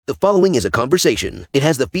The following is a conversation. It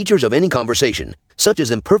has the features of any conversation, such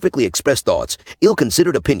as imperfectly expressed thoughts,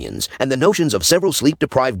 ill-considered opinions, and the notions of several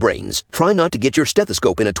sleep-deprived brains. Try not to get your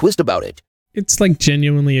stethoscope in a twist about it. It's like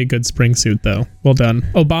genuinely a good spring suit, though. Well done.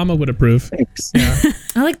 Obama would approve. Thanks. Yeah.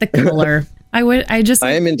 I like the color. I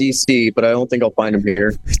am in DC, but I don't think I'll find him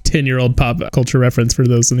here. 10-year-old pop culture reference for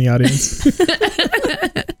those in the audience.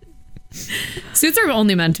 Suits are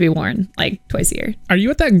only meant to be worn like twice a year. Are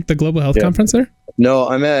you at the Global Health Conference there? No,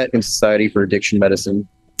 I'm at Society for Addiction Medicine.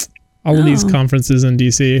 All of these conferences in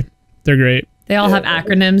DC, they're great. They all have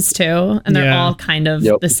acronyms too, and they're all kind of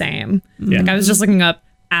the same. Yeah. Like I was just looking up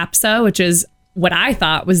APSA, which is what I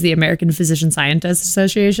thought was the American Physician Scientists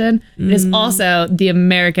Association. It is also the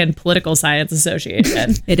American Political Science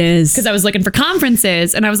Association. It is. Because I was looking for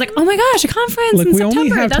conferences and I was like, oh my gosh, a conference Look, in we September. only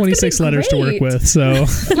have 26 letters to work with, so.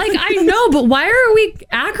 Like, I know, but why are we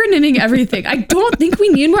acronyming everything? I don't think we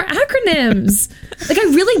need more acronyms. Like, I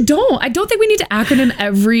really don't. I don't think we need to acronym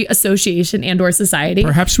every association and or society.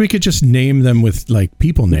 Perhaps we could just name them with, like,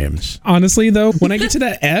 people names. Honestly, though, when I get to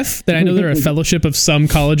that F, then I know they're a fellowship of some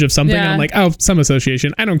college of something, and I'm like, oh, some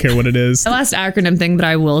association. I don't care what it is. The last acronym thing that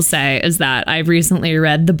I will say is that I've recently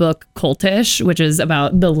read the book Cultish, which is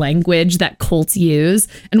about the language that cults use.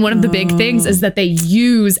 And one of the big things is that they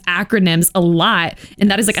use acronyms a lot.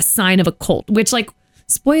 And that is like a sign of a cult, which, like,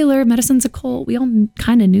 spoiler, medicine's a cult. We all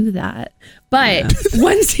kind of knew that. But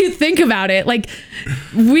once you think about it, like,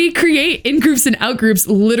 we create in-groups and out-groups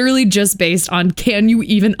literally just based on, can you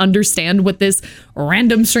even understand what this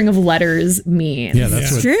random string of letters means? Yeah,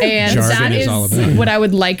 that's what and jargon that is all is about. what I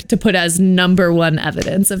would like to put as number one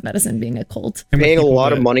evidence of medicine being a cult. Paying a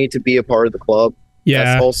lot of money to be a part of the club. Yeah.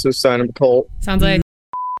 That's also a sign of a cult. Sounds like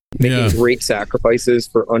Making great sacrifices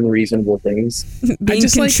for unreasonable things. Being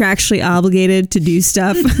contractually obligated to do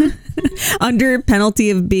stuff under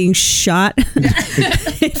penalty of being shot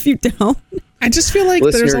if you don't. I just feel like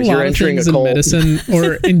there's a lot of things in medicine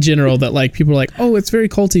or in general that, like, people are like, oh, it's very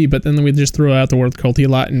culty, but then we just throw out the word culty a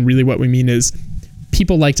lot, and really what we mean is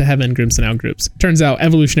people like to have in-groups and out-groups. Turns out,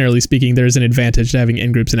 evolutionarily speaking, there's an advantage to having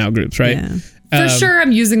in-groups and out-groups, right? Yeah. For sure,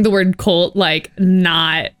 I'm using the word cult like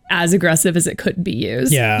not as aggressive as it could be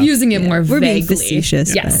used. Yeah. Using it more We're vaguely. being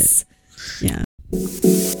facetious. Yes. Yeah.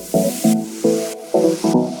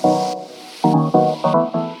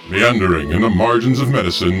 Meandering in the margins of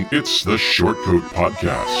medicine, it's the Shortcoat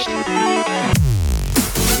Podcast.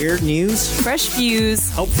 Weird news, fresh views,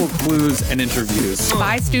 helpful clues, and interviews.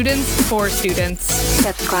 By students, for students.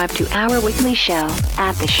 Subscribe to our weekly show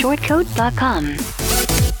at theshortcoat.com.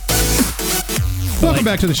 Welcome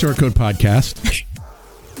back to the Shortcoat Podcast,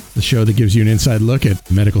 the show that gives you an inside look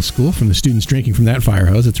at medical school from the students drinking from that fire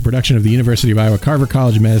hose. It's a production of the University of Iowa Carver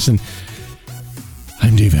College of Medicine.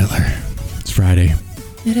 I'm Dave Etler. It's Friday.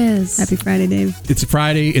 It is. Happy Friday, Dave. It's a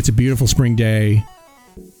Friday. It's a beautiful spring day.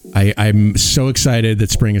 I'm so excited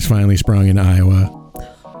that spring has finally sprung in Iowa.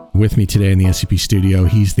 With me today in the SCP studio,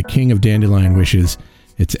 he's the king of dandelion wishes.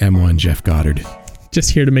 It's M1 Jeff Goddard.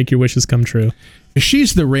 Just here to make your wishes come true.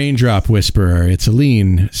 She's the raindrop whisperer. It's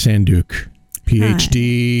Aline Sanduk,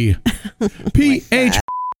 PhD. PhD.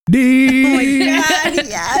 Oh my God,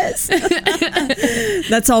 yes.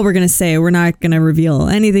 That's all we're going to say. We're not going to reveal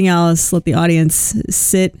anything else. Let the audience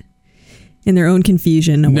sit in their own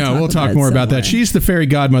confusion. We'll talk more about that. She's the fairy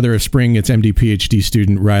godmother of spring. It's MD PhD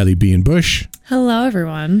student Riley Bean Bush. Hello,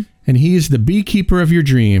 everyone. And he's the beekeeper of your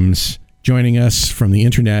dreams. Joining us from the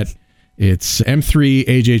internet, it's M3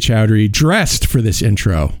 AJ Chowdhury, dressed for this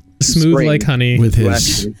intro. Smooth Spring. like honey. With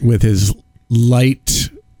his light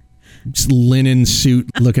linen suit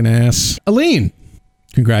looking ass. Aline,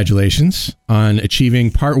 congratulations on achieving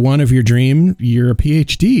part one of your dream. You're a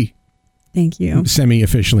PhD. Thank you.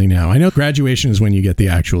 Semi-officially now. I know graduation is when you get the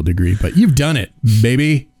actual degree, but you've done it,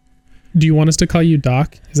 baby. Do you want us to call you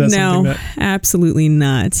Doc? Is that No, something that... absolutely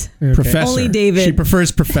not. Okay. Professor. Only David. She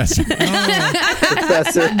prefers professor.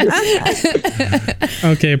 Professor.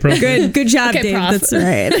 Okay, prof. Good job, Okay, Dave. prof. That's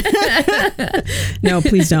right. No,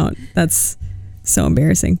 please don't. That's so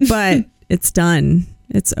embarrassing. But it's done.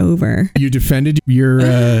 It's over. You defended your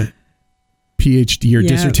PhD, your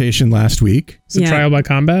dissertation last week. Is it trial by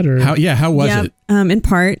combat or how was it? In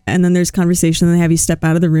part, and then there's conversation. And they have you step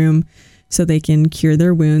out of the room so they can cure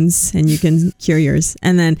their wounds and you can cure yours.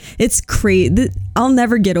 And then it's crazy. I'll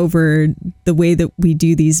never get over the way that we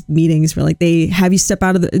do these meetings where, like, they have you step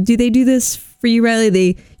out of do they do this for you,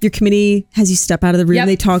 Riley? Your committee has you step out of the room. Yep.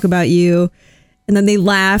 They talk about you. and then they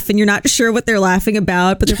laugh and you're not sure what they're laughing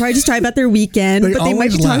about, but they're probably just talking about their weekend, but they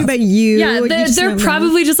might be talking about you. Yeah, they're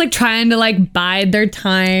probably just like trying to like bide their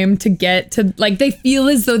time to get to like, they feel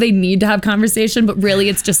as though they need to have conversation, but really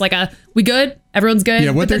it's just like we good? Everyone's good?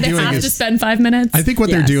 Yeah, what but then they're they doing have is, to spend 5 minutes. I think what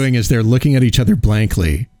they're doing is they're looking at each other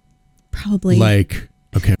blankly. Probably. Like,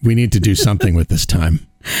 okay, we need to do something with this time.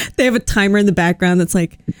 They have a timer in the background that's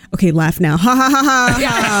like, okay, laugh now. Ha ha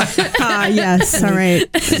ha ha ha. Yes. All right.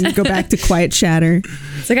 And go back to quiet chatter.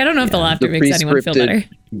 It's like, I don't know if the laughter makes anyone feel better.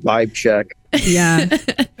 Vibe check. Yeah.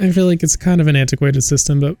 I feel like it's kind of an antiquated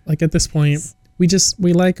system, but like at this point, we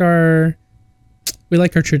like our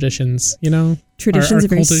traditions, you know? Traditions our are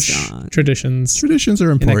very cultish strong. Traditions. Traditions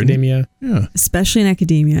are important. In academia. Yeah. Especially in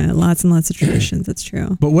academia. Lots and lots of traditions. That's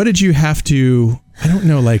true. But what did you have to, I don't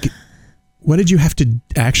know, like, what did you have to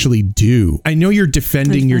actually do? I know you're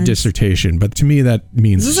defending your dissertation, but to me that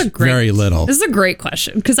means very little. This is a great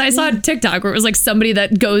question because I saw a TikTok where it was like somebody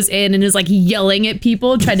that goes in and is like yelling at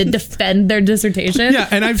people trying to defend their dissertation. Yeah,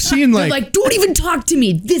 and I've seen like don't even talk to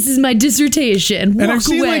me. This is my dissertation. Walk and I've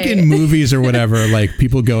seen away. like in movies or whatever, like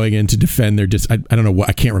people going in to defend their I don't know what,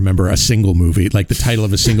 I can't remember a single movie, like the title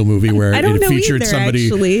of a single movie where it featured somebody.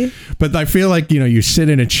 Actually. But I feel like, you sit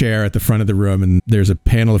in a chair at the front of the room and there's a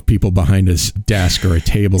panel of people behind a desk or a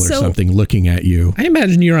table or something looking at you. I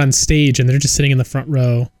imagine you're on stage and they're just sitting in the front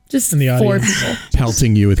row, just in the audience, 4 people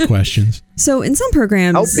pelting you with questions. So in some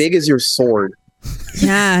programs, how big is your sword?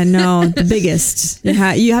 Yeah, no, the biggest.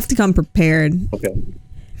 You have to come prepared. Okay.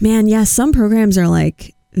 Man, yeah, some programs are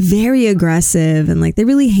like very aggressive and like they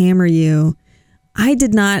really hammer you. I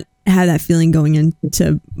did not have that feeling going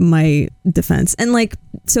into my defense. And like,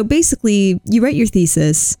 so basically you write your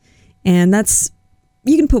thesis and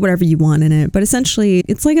you can put whatever you want in it, but essentially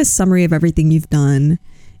it's like a summary of everything you've done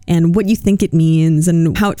and what you think it means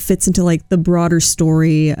and how it fits into like the broader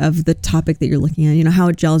story of the topic that you're looking at, how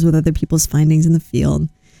it gels with other people's findings in the field.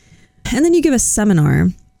 And then you give a seminar.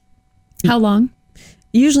 How long?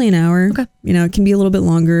 Usually an hour. Okay. It can be a little bit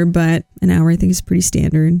longer, but an hour I think is pretty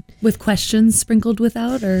standard. With questions sprinkled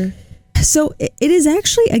without or? So it is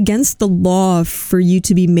actually against the law for you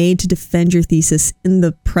to be made to defend your thesis in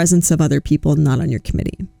the presence of other people not on your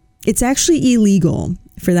committee. It's actually illegal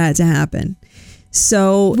for that to happen.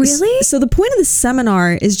 So really? So the point of the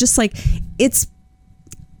seminar is just like, it's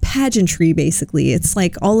pageantry basically. It's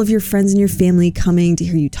like all of your friends and your family coming to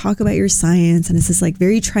hear you talk about your science, and it's this like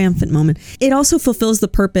very triumphant moment. It also fulfills the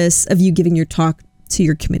purpose of you giving your talk to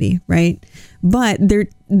your committee, right? But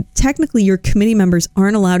technically your committee members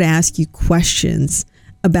aren't allowed to ask you questions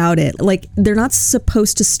about it. Like they're not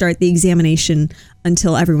supposed to start the examination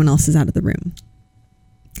until everyone else is out of the room.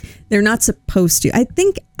 They're not supposed to. I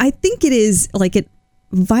think it is like it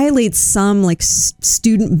violates some like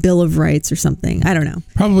student bill of rights or something. I don't know.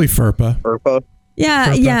 Probably FERPA. FERPA.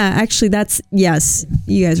 Yeah, FERPA. yeah. Actually, yes.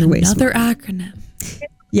 You guys are way Another smart. acronym.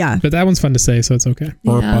 Yeah, but that one's fun to say, so it's okay.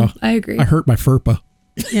 FERPA. Yeah, I agree. I hurt my FERPA.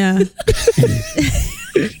 Yeah.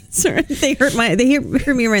 Sorry, they heard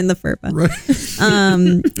me right in the FERPA. Right.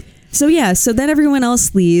 So then everyone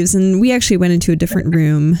else leaves and we actually went into a different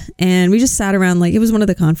room and we just sat around like it was one of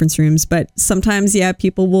the conference rooms, but sometimes,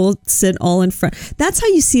 people will sit all in front. That's how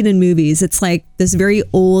you see it in movies. It's like this very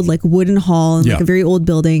old, like wooden hall and like a very old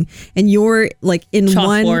building and you're like in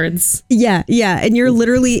chalkboards. Yeah. And you're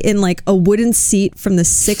literally in like a wooden seat from the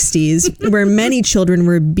 60s where many children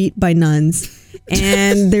were beat by nuns.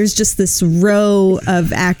 And there's just this row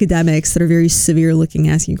of academics that are very severe looking,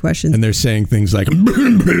 asking questions. And they're saying things like,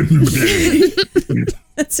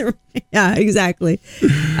 That's right. Yeah, exactly.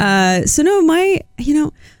 So no,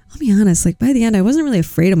 I'll be honest, like by the end, I wasn't really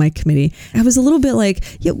afraid of my committee. I was a little bit like,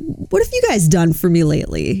 what have you guys done for me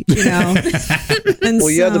lately? And well,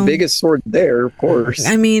 you had the biggest sword there, of course.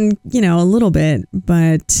 I mean, a little bit,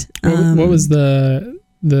 but. What was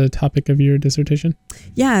the topic of your dissertation?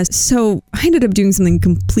 Yeah, so I ended up doing something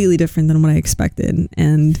completely different than what I expected.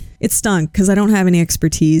 And it stunk because I don't have any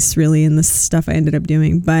expertise really in the stuff I ended up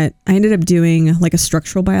doing. But I ended up doing like a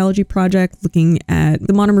structural biology project looking at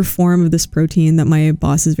the monomer form of this protein that my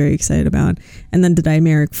boss is very excited about, and then the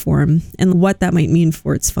dimeric form and what that might mean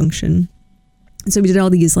for its function. And so we did all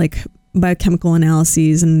these like biochemical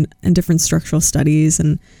analyses and different structural studies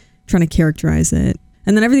and trying to characterize it.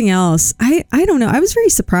 And then everything else, I don't know. I was very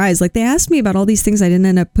surprised. Like they asked me about all these things I didn't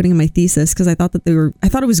end up putting in my thesis because I thought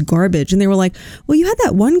it was garbage. And they were like, well, you had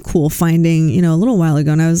that one cool finding, a little while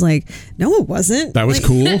ago. And I was like, no, it wasn't. That was like,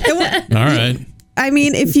 cool. All right. I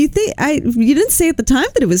mean, if you think you didn't say at the time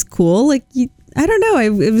that it was cool, like I don't know.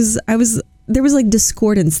 There was like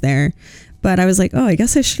discordance there. But I was like, oh, I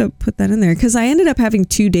guess I should have put that in there, because I ended up having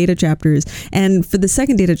 2 data chapters. And for the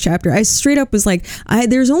second data chapter, I straight up was like,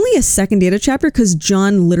 there's only a second data chapter because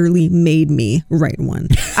John literally made me write one.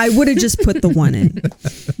 I would have just put the one in.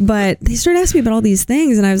 But they started asking me about all these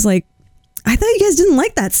things, and I was like, I thought you guys didn't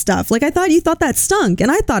like that stuff. Like, I thought you thought that stunk, and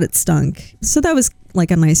I thought it stunk. So that was like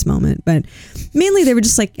a nice moment. But mainly they were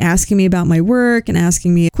just like asking me about my work and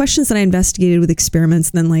asking me questions that I investigated with experiments,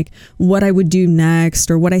 and then like what I would do next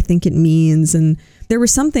or what I think it means. And there were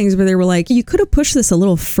some things where they were like, you could have pushed this a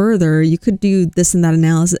little further. You could do this and that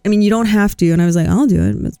analysis. I mean, you don't have to. And I was like, I'll do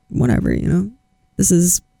it. But whatever, this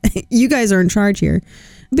is, you guys are in charge here.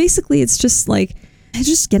 Basically, it's just like,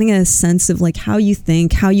 just getting a sense of like how you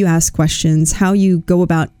think, how you ask questions, how you go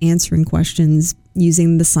about answering questions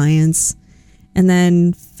using the science, and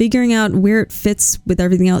then figuring out where it fits with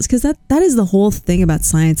everything else. Because that is the whole thing about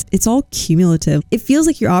science. It's all cumulative. It feels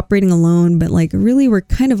like you're operating alone, but like really we're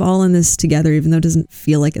kind of all in this together, even though it doesn't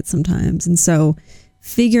feel like it sometimes. And so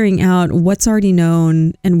figuring out what's already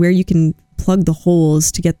known and where you can plug the holes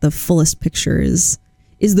to get the fullest pictures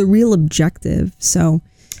is the real objective. So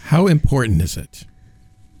how important is it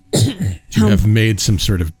to have made some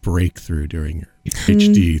sort of breakthrough during your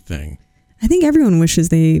PhD thing? I think everyone wishes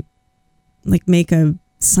they like make a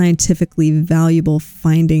scientifically valuable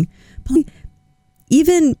finding. But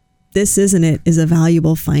even this isn't it is a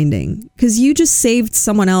valuable finding, because you just saved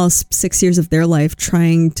someone else 6 years of their life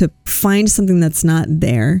trying to find something that's not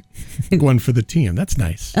there. One for the team. That's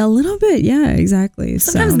nice. A little bit. Yeah, exactly.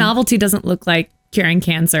 Sometimes novelty doesn't look like curing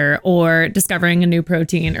cancer or discovering a new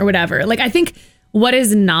protein or whatever. Like, I think what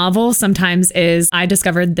is novel sometimes is I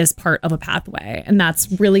discovered this part of a pathway. And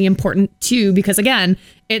that's really important too, because again,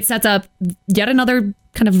 it sets up yet another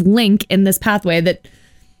kind of link in this pathway that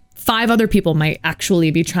 5 other people might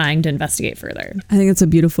actually be trying to investigate further. I think that's a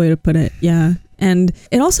beautiful way to put it. Yeah. And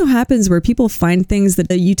it also happens where people find things that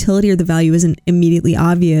the utility or the value isn't immediately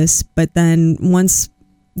obvious, but then once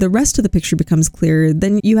the rest of the picture becomes clear,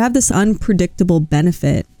 then you have this unpredictable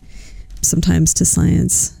benefit sometimes to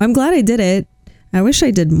science. I'm glad I did it. I wish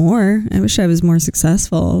I did more. I wish I was more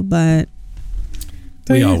successful, but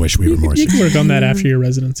we all wish we were more successful. You can work on that after your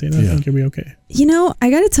residency, and I think you'll be okay. I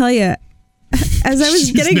got to tell you, as I was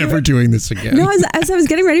She's never doing this again. No, as I was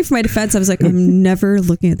getting ready for my defense, I was like, I'm never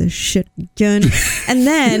looking at this shit again. And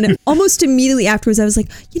then almost immediately afterwards, I was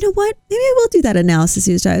like, you know what? Maybe I will do that analysis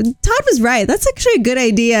each time. Todd was right. That's actually a good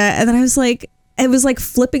idea. And then I was like, it was like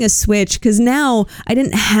flipping a switch, because now I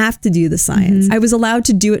didn't have to do the science. I was allowed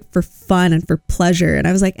to do it for fun and for pleasure. And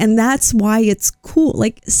I was like, and that's why it's cool.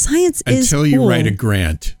 Like, science is cool. Until you write a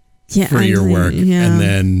grant for your work, and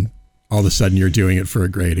then all of a sudden you're doing it for a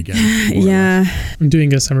grade again. Yeah. I'm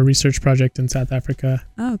doing a summer research project in South Africa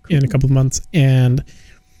in a couple of months, and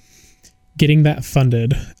getting that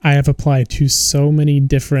funded, I have applied to so many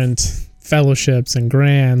different fellowships and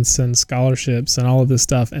grants and scholarships and all of this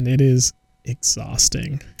stuff, and it is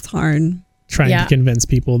exhausting. It's hard. Trying to convince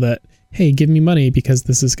people that, hey, give me money because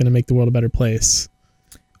this is going to make the world a better place.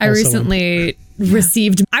 I recently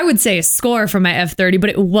received, I would say, a score from my F30, but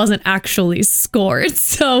it wasn't actually scored.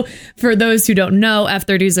 So for those who don't know,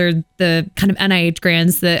 F30s are the kind of NIH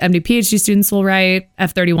grants that MD PhD students will write.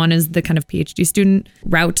 F31 is the kind of PhD student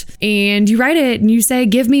route. And you write it and you say,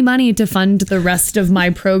 give me money to fund the rest of my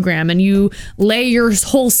program. And you lay your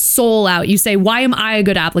whole soul out. You say, why am I a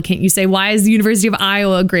good applicant? You say, why is the University of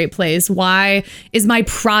Iowa a great place? Why is my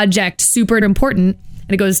project super important?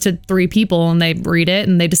 And it goes to 3 people and they read it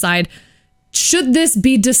and they decide, should this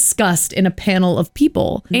be discussed in a panel of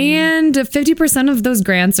people? And 50% of those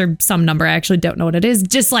grants, or some number, I actually don't know what it is,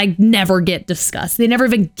 just like never get discussed. They never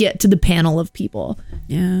even get to the panel of people.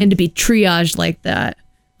 Yeah. And to be triaged like that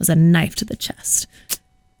was a knife to the chest.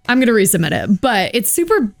 I'm going to resubmit it, but it's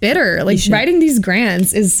super bitter. Like, writing these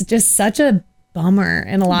grants is just such a bummer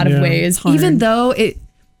in a lot of ways, even though it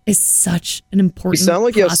is such an important You sound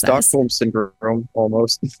like process. you have Stockholm syndrome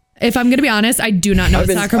almost. If I'm going to be honest, I do not know what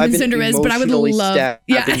Stockholm syndrome is, but I would love. Yeah,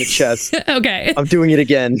 in the chest. Okay. I'm doing it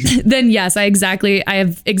again. Then yes, I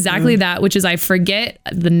have exactly that, which is I forget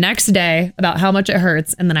the next day about how much it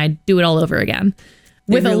hurts, and then I do it all over again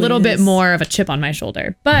with a little bit more of a chip on my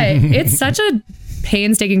shoulder. But it's such a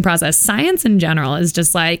painstaking process. Science in general is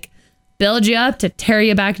just like build you up to tear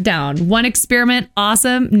you back down. One experiment,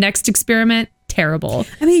 awesome. Next experiment, terrible.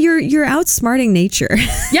 I mean, you're outsmarting nature.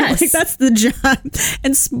 Yes. Like, that's the job.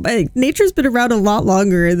 And nature's been around a lot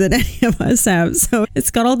longer than any of us have. So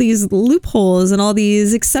it's got all these loopholes and all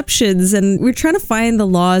these exceptions. And we're trying to find the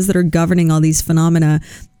laws that are governing all these phenomena.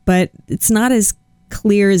 But it's not as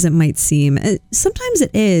clear as it might seem. Sometimes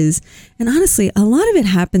it is. And honestly, a lot of it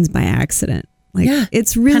happens by accident. Like,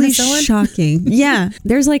 it's really shocking. Yeah.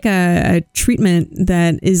 There's like a treatment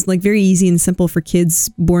that is like very easy and simple for kids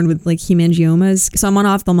born with like hemangiomas. So I'm on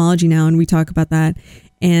ophthalmology now and we talk about that.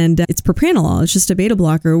 And it's propranolol. It's just a beta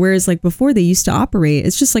blocker. Whereas like before they used to operate,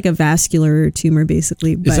 it's just like a vascular tumor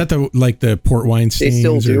basically. Is that the port wine stains? They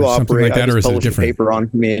still do or something operate. like that, or is it a different? Paper on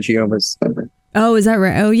hemangiomas. Oh, is that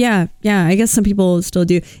right? Oh, yeah. Yeah. I guess some people still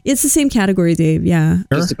do. It's the same category, Dave. Yeah.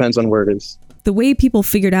 It just depends on where it is. The way people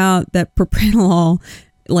figured out that propranolol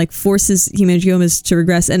like forces hemangiomas to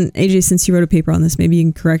regress, and AJ, since you wrote a paper on this, maybe you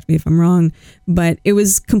can correct me if I'm wrong, but it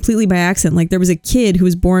was completely by accident. Like there was a kid who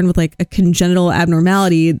was born with like a congenital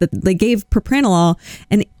abnormality that they gave propranolol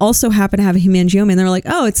and also happened to have a hemangioma, and they were like,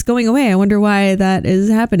 oh, it's going away. I wonder why that is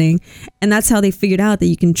happening. And that's how they figured out that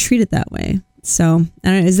you can treat it that way. So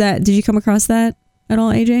I don't know, did you come across that at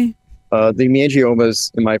all, AJ? The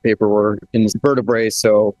hemangiomas in my paper were in vertebrae,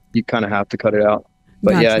 so you kind of have to cut it out.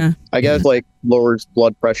 But yeah, I guess like lowers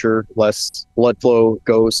blood pressure, less blood flow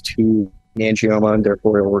goes to hemangioma, and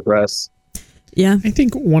therefore it'll regress. Yeah. I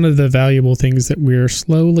think one of the valuable things that we're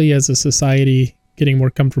slowly as a society getting more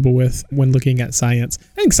comfortable with when looking at science.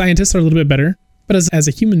 I think scientists are a little bit better, but as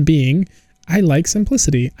a human being, I like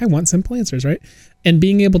simplicity. I want simple answers, right? And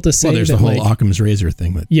being able to say, well, there's the whole Occam's razor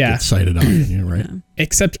thing that gets cited on, right?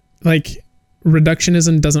 Except like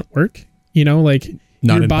reductionism doesn't work, like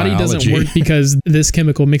not your body biology. doesn't work because this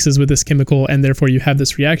chemical mixes with this chemical and therefore you have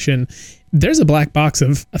this reaction. There's a black box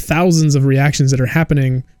of thousands of reactions that are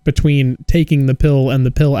happening between taking the pill and the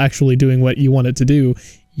pill actually doing what you want it to do.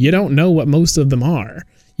 You don't know what most of them are.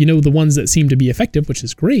 You know the ones that seem to be effective, which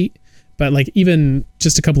is great. But like even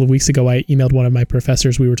just a couple of weeks ago, I emailed one of my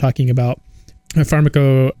professors. We were talking about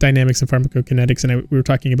pharmacodynamics and pharmacokinetics, and we were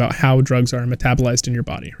talking about how drugs are metabolized in your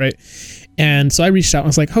body, right? And so I reached out and I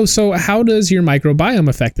was like, oh, so how does your microbiome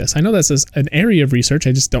affect this? I know that's an area of research.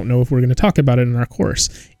 I just don't know if we're going to talk about it in our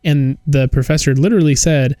course. And the professor literally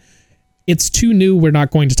said, it's too new. We're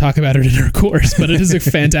not going to talk about it in our course, but it is a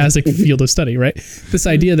fantastic field of study, right? This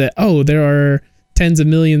idea that, there are tens of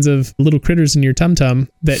millions of little critters in your tum-tum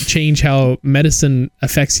that change how medicine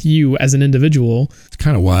affects you as an individual. It's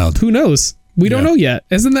kind of wild. Who knows? We don't know yet.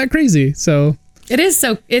 Isn't that crazy? So it is.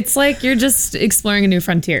 So it's like you're just exploring a new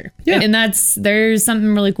frontier. Yeah. And there's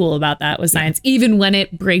something really cool about that with science, even when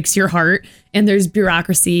it breaks your heart and there's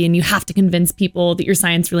bureaucracy and you have to convince people that your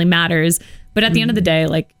science really matters. But at the end of the day,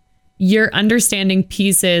 like you're understanding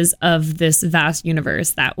pieces of this vast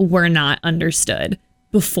universe that were not understood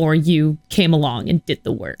before you came along and did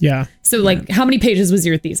the work. Yeah. So like how many pages was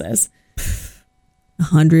your thesis?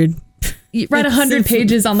 100. You read 100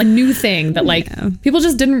 pages on the new thing that like people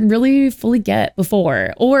just didn't really fully get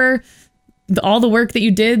before, or all the work that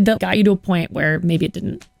you did that got you to a point where maybe it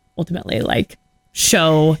didn't ultimately like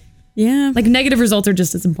show. Yeah. Like negative results are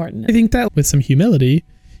just as important. I think that with some humility,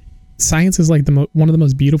 science is like one of the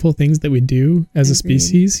most beautiful things that we do as a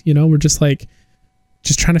species. We're just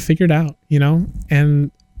trying to figure it out,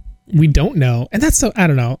 and we don't know. And that's so, I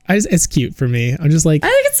don't know. It's cute for me. I'm just like, I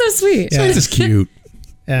think it's so sweet. Science is cute.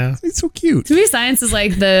 Yeah. It's so cute. To me, science is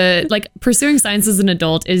like pursuing science as an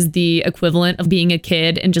adult is the equivalent of being a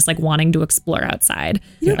kid and just like wanting to explore outside.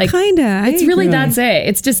 Kinda. It's really, that's it.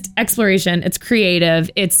 It's just exploration. It's creative.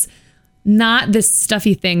 It's not this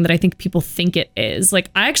stuffy thing that I think people think it is.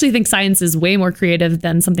 Like, I actually think science is way more creative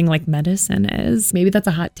than something like medicine is. Maybe that's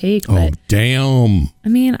a hot take. But damn. I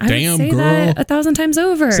mean, I would say girl. that 1,000 times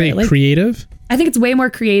over. Say creative? I think it's way more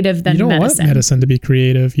creative than medicine. You don't want medicine to be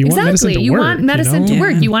creative. You want medicine to work. You want medicine to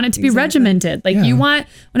work. You want it to be regimented. Like you want,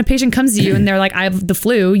 when a patient comes to you and they're like, I have the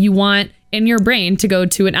flu, you want in your brain to go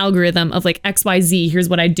to an algorithm of like XYZ, here's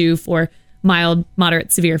what I do for mild,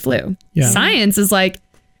 moderate, severe flu. Yeah. Science is like,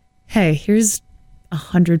 hey, here's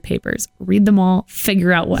 100 papers. Read them all,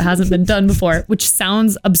 figure out what hasn't been done before, which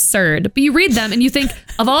sounds absurd. But you read them and you think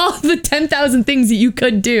of all the 10,000 things that you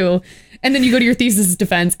could do. And then you go to your thesis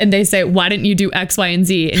defense and they say, why didn't you do X, Y, and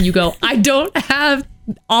Z? And you go, I don't have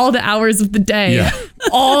all the hours of the day. Yeah.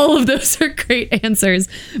 All of those are great answers.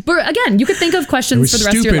 But again, you could think of questions for the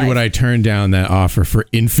rest of your life. It was stupid when I turned down that offer for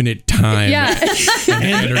infinite time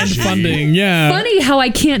and funding. Yeah. Funny how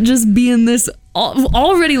I can't just be in this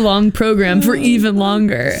already long program for even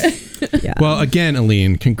longer. Well, again,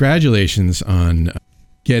 Aline, congratulations on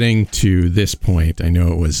getting to this point. I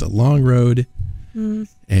know it was a long road.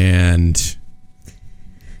 And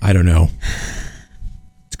I don't know.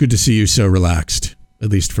 It's good to see you so relaxed, at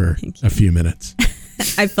least for a few minutes.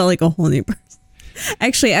 I felt like a whole new person.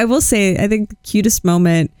 Actually, I will say, I think the cutest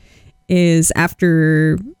moment is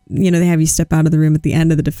after, they have you step out of the room at the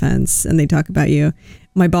end of the defense and they talk about you.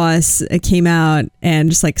 My boss came out and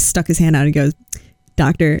just like stuck his hand out and goes,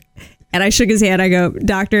 Doctor, And I shook his hand. I go,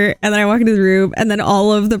 doctor. And then I walk into the room, and then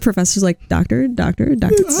all of the professors like, doctor.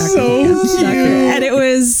 So cute. And it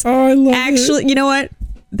was I love actually, you know what?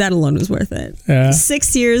 That alone was worth it. Yeah.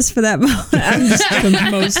 6 years for that moment. I'm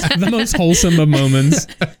just the most wholesome of moments.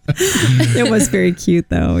 It was very cute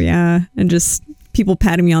though. Yeah. And just people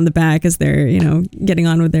patting me on the back as they're, getting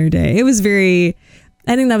on with their day. It was I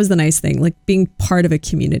think that was the nice thing, like being part of a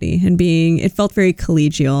community and it felt very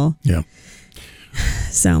collegial. Yeah.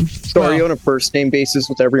 So are you on a first name basis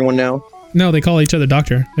with everyone now? No, they call each other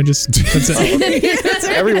doctor. That's it.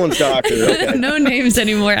 Everyone's doctor. Okay. No names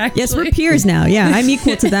anymore, actually. yes, we're peers now. Yeah, I'm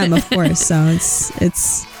equal to them, of course. So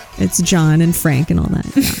it's John and Frank and all that.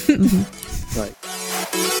 Yeah. Mm-hmm.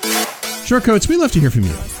 Right. Short Coats, we love to hear from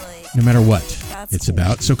you, no matter what it's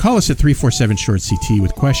about. So call us at 347-SHORT-CT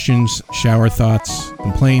with questions, shower thoughts,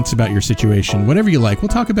 complaints about your situation, whatever you like. We'll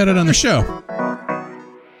talk about it on the show.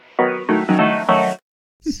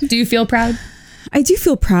 Do you feel proud? I do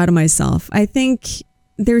feel proud of myself. I think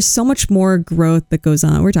there's so much more growth that goes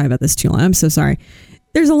on. We're talking about this too long. I'm so sorry.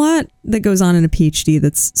 There's a lot that goes on in a PhD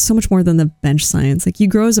that's so much more than the bench science. Like you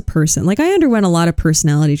grow as a person. Like I underwent a lot of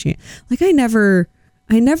personality change. Like I never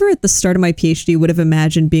at the start of my PhD would have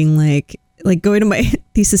imagined being like going to my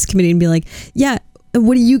thesis committee and be like, yeah,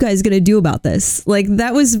 what are you guys going to do about this? Like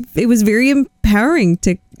it was very empowering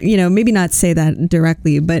to, maybe not say that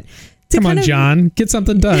directly, but come on, John, get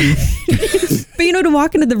something done. But, to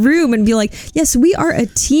walk into the room and be like, yes, we are a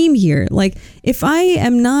team here. Like, if I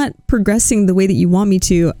am not progressing the way that you want me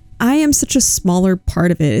to, I am such a smaller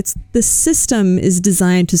part of it. The system is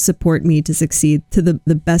designed to support me to succeed to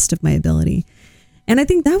the best of my ability. And I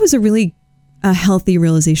think that was a healthy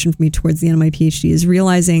realization for me towards the end of my PhD, is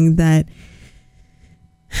realizing that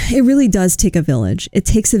it really does take a village. It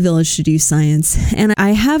takes a village to do science. And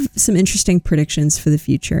I have some interesting predictions for the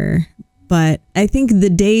future. But I think the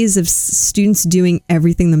days of students doing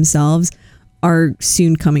everything themselves are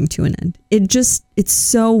soon coming to an end. It's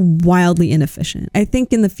so wildly inefficient. I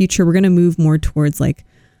think in the future, we're going to move more towards like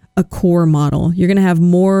a core model. You're going to have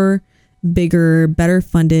more bigger, better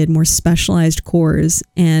funded, more specialized cores,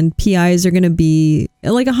 and PIs are going to be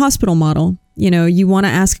like a hospital model. You want to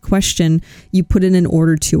ask a question, you put it in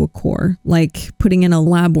order to a core, like putting in a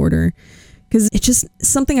lab order. Because it's just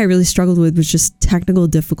something I really struggled with was just technical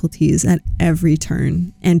difficulties at every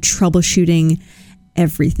turn and troubleshooting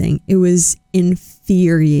everything. It was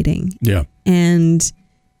infuriating. Yeah. And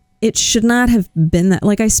it should not have been that.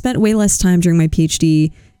 Like I spent way less time during my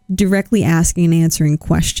PhD directly asking and answering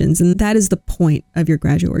questions. And that is the point of your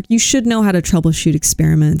graduate work. You should know how to troubleshoot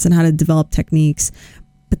experiments and how to develop techniques,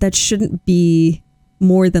 but that shouldn't be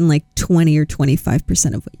more than like 20 or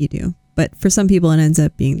 25% of what you do. But for some people, it ends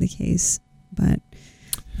up being the case. But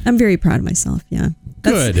I'm very proud of myself. Yeah.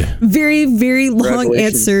 That's good. Very, very long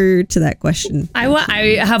answer to that question.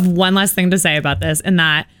 I have one last thing to say about this, and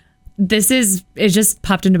that it just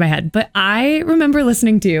popped into my head. But I remember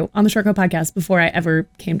listening to you on the Short Coat podcast before I ever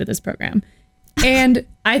came to this program. And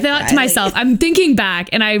I thought to myself, I'm thinking back,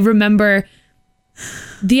 and I remember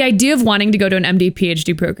the idea of wanting to go to an MD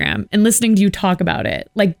PhD program and listening to you talk about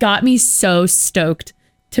it, like got me so stoked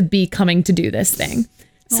to be coming to do this thing.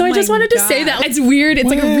 So I just wanted to say that. It's weird. It's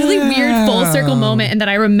like a really weird full circle moment. And that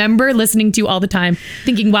I remember listening to you all the time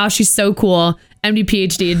thinking, wow, she's so cool. MD,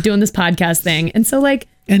 PhD, doing this podcast thing. And so like,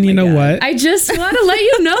 and you know what? I just want to let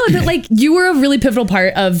you know that like you were a really pivotal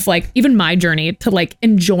part of like even my journey to like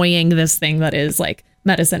enjoying this thing that is like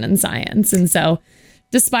medicine and science. And so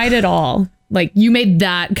despite it all, like you made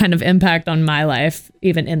that kind of impact on my life,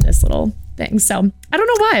 even in this little thing. So I don't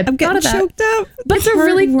know why I'm getting choked up. But it's a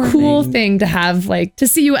really cool thing to have, like to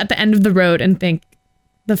see you at the end of the road and think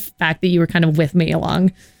the fact that you were kind of with me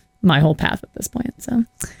along my whole path at this point. So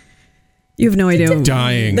you have no idea.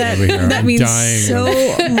 Dying over here. That means so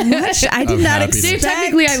much. I did not expect.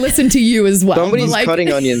 Technically, I listened to you as well. Somebody's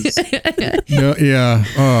cutting onions. No, yeah.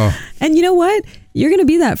 Oh. And you know what? You're going to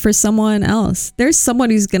be that for someone else. There's someone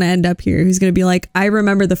who's going to end up here who's going to be like, I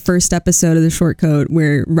remember the first episode of the Short Coat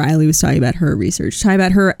where Riley was talking about her research, talking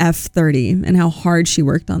about her F30 and how hard she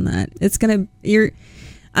worked on that. It's going to,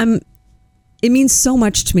 it means so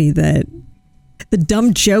much to me that the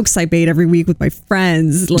dumb jokes I made every week with my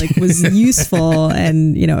friends like was useful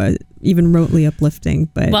and, even remotely uplifting.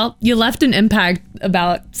 But well, you left an impact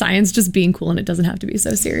about science just being cool and it doesn't have to be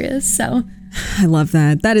so serious. So I love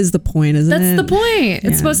that. That is the point, isn't it? That's the point.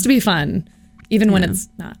 It's supposed to be fun, even when it's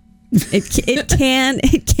not. It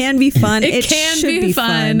can be fun. It should be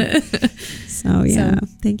fun. So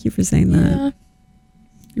thank you for saying that. Yeah.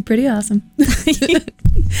 You're pretty awesome. The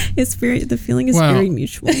feeling is very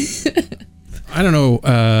mutual. I don't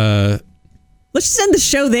know Let's just end the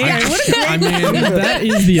show there. I mean, that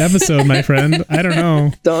is the episode, my friend. I don't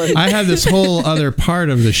know. Done. I had this whole other part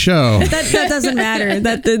of the show. That doesn't matter.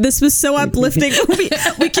 This was so uplifting.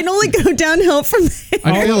 We can only go downhill from there.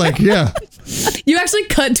 I feel like, yeah. You actually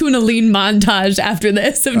cut to an Aline montage after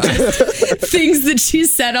this of just things that she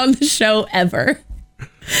said on the show ever.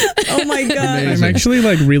 Oh my God. Amazing. I'm actually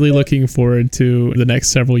like really looking forward to the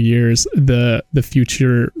next several years, the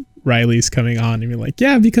future Riley's coming on and be like,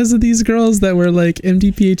 yeah, because of these girls that were like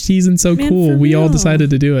MD PhDs and so cool, we all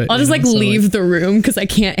decided to do it. I'll just like leave the room because I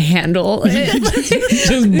can't handle it.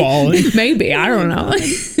 Just bawling. Maybe, I don't know.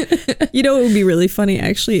 You know, it would be really funny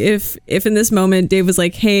actually if in this moment Dave was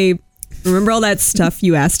like, hey, remember all that stuff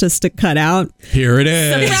you asked us to cut out? Here it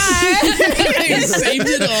is. Saved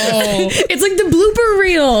it all. It's like the blooper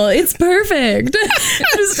reel. It's perfect.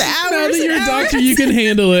 Just hours, Now that you're a doctor, you can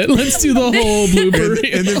handle it. Let's do the whole blooper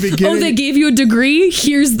reel. In the beginning, Oh, they gave you a degree?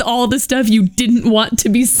 Here's all the stuff you didn't want to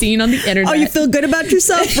be seen on the internet. Oh, you feel good about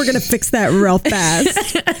yourself? We're going to fix that real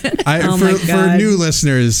fast. for new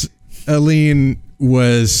listeners, Aline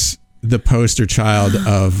was the poster child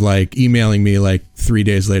of like emailing me like 3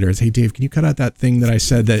 days later. It's, hey, Dave, can you cut out that thing that I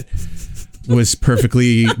said that was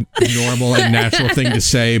perfectly normal and natural thing to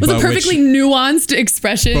say, it was but a perfectly nuanced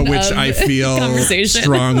expression, but which of I feel conversation.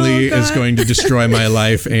 strongly is going to destroy my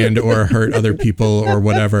life and or hurt other people or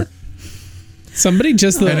whatever. Somebody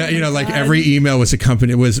just and every email was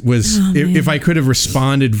accompanied if I could have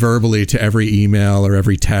responded verbally to every email or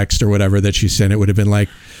every text or whatever that she sent, it would have been like,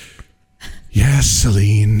 yes,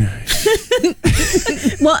 Celine.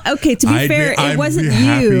 Well, okay, to be fair, it wasn't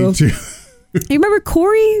you. You remember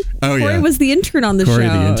Corey? Corey was the intern on the show.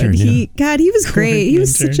 The intern, he was great. He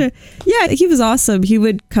was he was awesome. He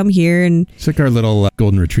would come here and... It's like our little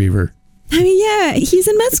golden retriever. I mean, yeah, he's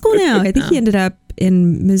in med school now. I think he ended up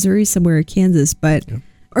in Missouri somewhere, or Kansas,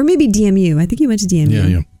 or maybe DMU. I think he went to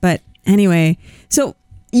DMU. Yeah. But anyway, so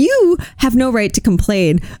you have no right to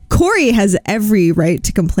complain. Corey has every right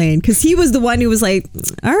to complain because he was the one who was like,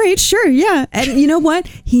 all right, sure, yeah. And you know what?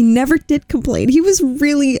 He never did complain. He was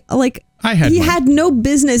really like... He had no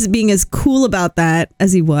business being as cool about that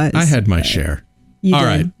as he was. I had my share. All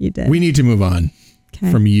right. You did. We need to move on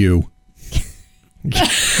from you.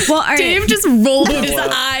 Well, all right. Dave just rolled his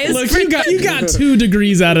eyes. Look, you got 2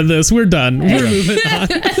 degrees out of this. We're done. We're moving on.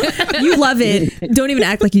 You love it. Don't even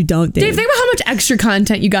act like you don't, Dave. Dave, think about how much extra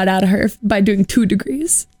content you got out of her by doing 2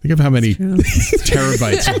 degrees. Think of how many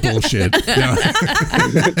terabytes of bullshit.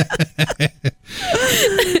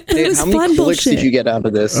 Dave, how many clicks did you get out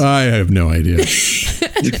of this? I have no idea.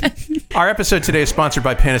 Our episode today is sponsored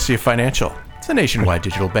by Panacea Financial. It's a nationwide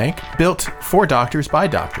digital bank built for doctors by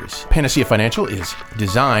doctors. Panacea Financial is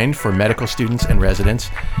designed for medical students and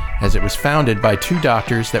residents, as it was founded by 2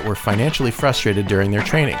 doctors that were financially frustrated during their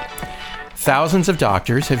training. Thousands of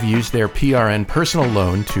doctors have used their PRN personal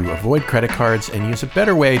loan to avoid credit cards and use a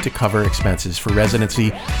better way to cover expenses for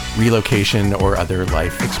residency, relocation, or other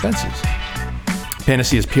life expenses.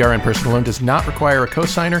 Panacea's PRN personal loan does not require a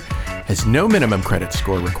cosigner, has no minimum credit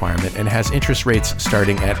score requirement, and has interest rates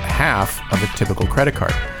starting at half of a typical credit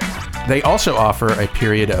card. They also offer a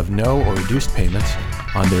period of no or reduced payments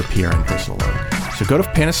on their PRN personal loan. So go to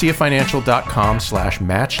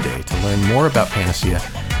panaceafinancial.com/matchday to learn more about Panacea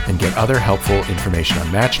and get other helpful information on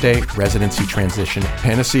Matchday, residency transition.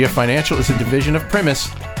 Panacea Financial is a division of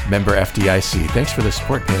Primis, member FDIC. Thanks for the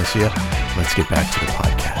support, Panacea. Let's get back to the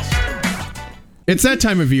podcast. It's that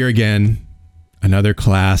time of year again. Another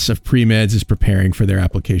class of pre-meds is preparing for their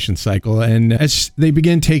application cycle. And as they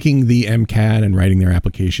begin taking the MCAT and writing their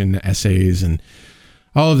application essays and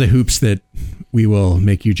all of the hoops that we will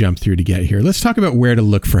make you jump through to get here, let's talk about where to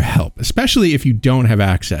look for help, especially if you don't have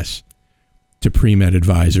access to pre-med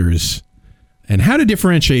advisors, and how to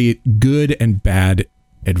differentiate good and bad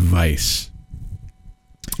advice.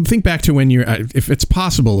 Think back to when if it's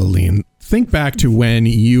possible, Aline, think back to when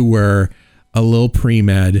you were a little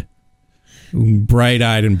pre-med,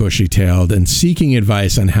 bright-eyed and bushy-tailed, and seeking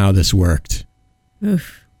advice on how this worked.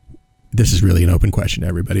 Oof. This is really an open question to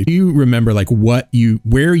everybody. Do you remember like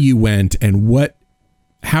where you went and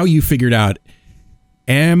how you figured out,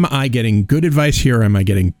 am I getting good advice here or am I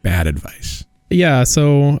getting bad advice? Yeah,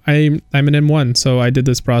 so I'm an M1, so I did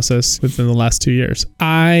this process within the last 2 years.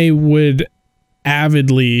 I would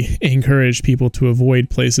avidly encourage people to avoid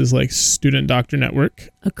places like Student Doctor Network.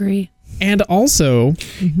 Agree. And also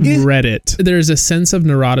Reddit. There's a sense of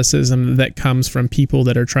neuroticism that comes from people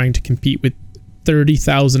that are trying to compete with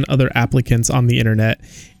 30,000 other applicants on the internet,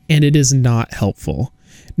 and it is not helpful.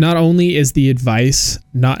 not only is the advice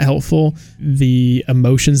not helpful, the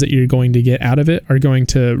emotions that you're going to get out of it are going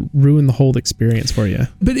to ruin the whole experience for you.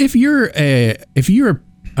 But if you're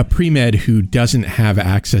a pre-med who doesn't have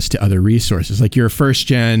access to other resources, like you're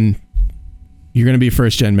going to be a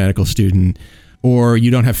first-gen medical student, or you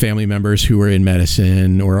don't have family members who are in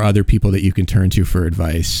medicine or other people that you can turn to for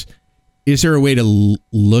advice, is there a way to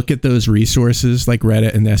look at those resources like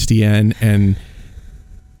Reddit and SDN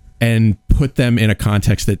and put them in a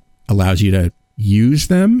context that allows you to use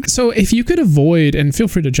them? So if you could avoid, and feel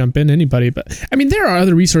free to jump in, anybody, but I mean, there are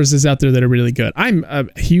other resources out there that are really good. I'm a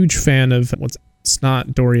huge fan of it's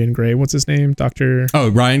not Dorian Gray. What's his name?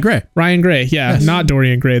 Ryan Gray. Ryan Gray. Yeah, yes. Not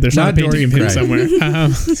Dorian Gray. There's not a painting of him somewhere.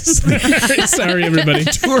 Sorry, everybody.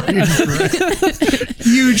 Dorian Gray.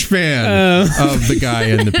 Huge fan of the guy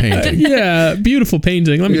in the painting. Yeah, beautiful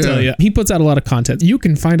painting. Let me tell you. He puts out a lot of content. You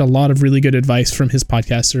can find a lot of really good advice from his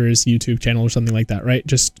podcast or his YouTube channel or something like that, right?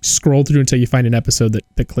 Just scroll through until you find an episode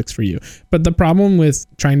that clicks for you. But the problem with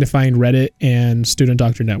trying to find Reddit and Student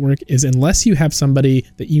Doctor Network is unless you have somebody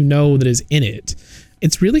that you know that is in it,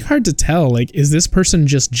 it's really hard to tell, like, is this person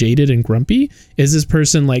just jaded and grumpy? Is this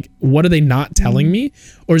person like, what are they not telling me?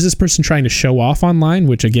 Or is this person trying to show off online,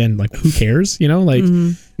 which again, like, who cares? You know, like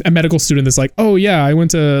a medical student that's like, oh yeah, I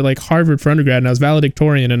went to like Harvard for undergrad and I was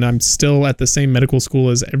valedictorian and I'm still at the same medical school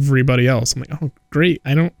as everybody else. I'm like, oh great.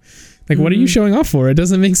 I don't like, what are you showing off for? It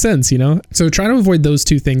doesn't make sense, you know? So try to avoid those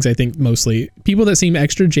two things. I think mostly people that seem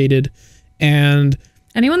extra jaded, and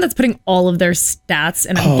anyone that's putting all of their stats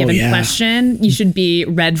in a given question, you should be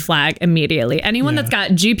red flag immediately. Anyone that's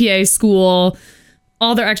got GPA, school,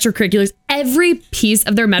 all their extracurriculars, every piece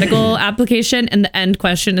of their medical application, and the end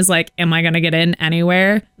question is like, am I going to get in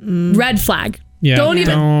anywhere? Red flag. Yeah,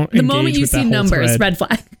 don't the moment you see numbers, red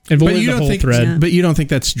flag. But you don't think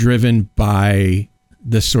that's driven by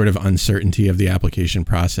the sort of uncertainty of the application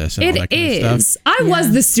process and all that kind of stuff? I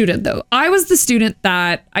was the student, though. I was the student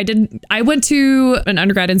that I went to an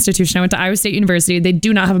undergrad institution. I went to Iowa State University. They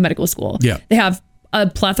do not have a medical school. Yeah. They have a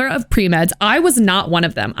plethora of pre-meds. I was not one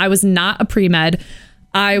of them. I was not a pre-med.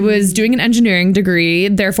 I was doing an engineering degree.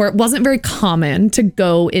 Therefore, it wasn't very common to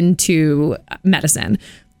go into medicine.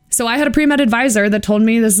 So I had a pre-med advisor that told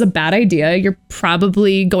me this is a bad idea. You're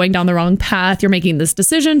probably going down the wrong path. You're making this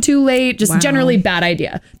decision too late. Just generally bad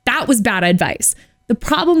idea. That was bad advice. The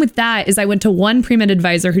problem with that is I went to one pre-med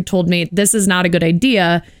advisor who told me this is not a good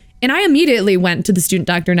idea. And I immediately went to the Student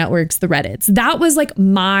Doctor Networks, the Reddits. That was like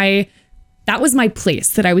my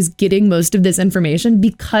place that I was getting most of this information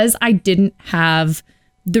because I didn't have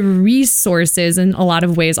the resources in a lot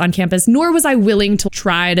of ways on campus, nor was I willing to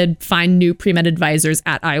try to find new pre-med advisors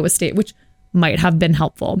at Iowa State, which might have been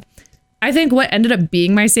helpful. I think what ended up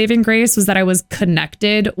being my saving grace was that I was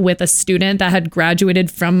connected with a student that had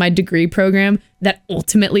graduated from my degree program that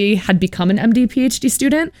ultimately had become an MD PhD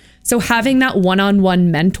student. So having that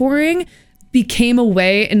one-on-one mentoring became a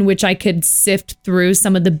way in which I could sift through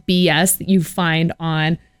some of the BS that you find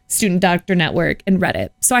on Student Doctor Network and Reddit.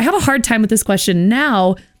 So I have a hard time with this question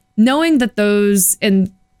now, knowing that those,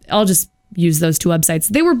 and I'll just use those two websites,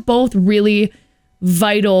 they were both really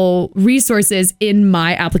vital resources in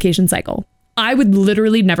my application cycle. I would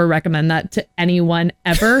literally never recommend that to anyone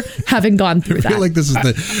ever, having gone through that. I feel like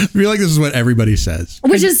this is what everybody says.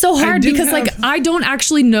 Which is so hard because I don't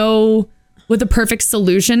actually know what the perfect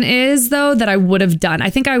solution is, though, that I would have done. I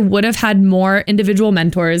think I would have had more individual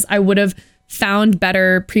mentors. I would have found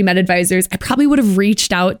better pre-med advisors. I probably would have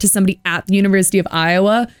reached out to somebody at the University of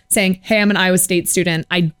Iowa saying, hey, I'm an Iowa State student.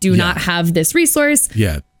 I do not have this resource.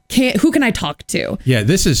 Yeah. Who can I talk to? Yeah,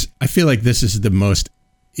 I feel like this is the most,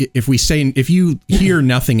 if you hear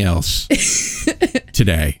nothing else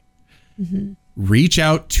today, reach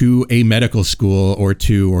out to a medical school or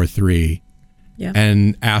two or three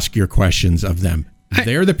and ask your questions of them.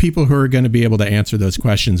 They're the people who are going to be able to answer those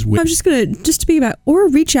questions. I'm just going to speak about, or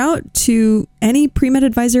reach out to any pre-med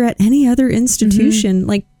advisor at any other institution.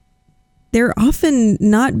 Like, they're often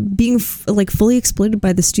not being fully exploited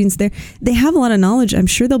by the students there. They have a lot of knowledge. I'm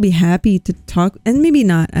sure they'll be happy to talk, and maybe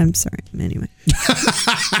not. I'm sorry. Anyway,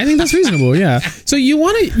 I think that's reasonable. Yeah. So you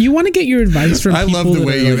want to get your advice from. I people love the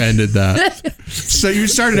way you ended that. So you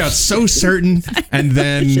started out so certain, and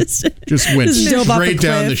then just went straight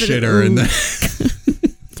down the shitter, and then.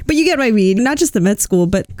 But you get my read. Not just the med school,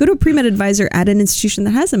 but go to a pre-med advisor at an institution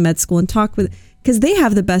that has a med school and talk with. Because they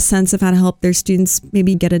have the best sense of how to help their students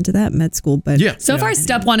maybe get into that med school. But so far,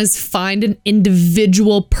 step one is find an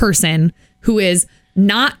individual person who is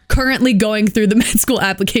not currently going through the med school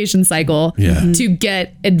application cycle to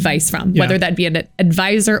get advice from, whether that be an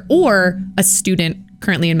advisor or a student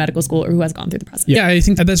currently in medical school or who has gone through the process. Yeah, I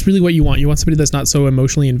think that's really what you want. You want somebody that's not so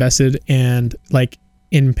emotionally invested and like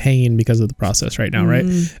in pain because of the process right now, right?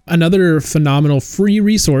 Another phenomenal free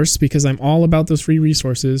resource, because I'm all about those free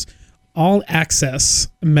resources, All Access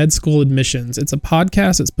Med School Admissions. It's a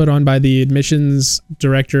podcast. It's put on by the admissions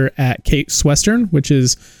director at Case Western, which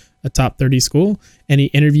is a top 30 school, and he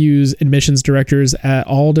interviews admissions directors at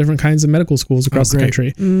all different kinds of medical schools across the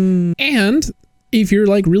country. And if you're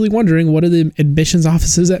like really wondering what are the admissions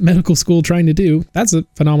offices at medical school trying to do, that's a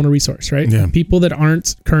phenomenal resource, right? Yeah. People that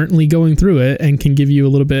aren't currently going through it and can give you a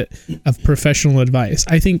little bit of professional advice.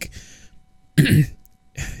 I think,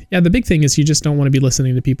 yeah, the big thing is you just don't want to be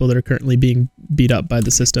listening to people that are currently being beat up by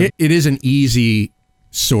the system. It is an easy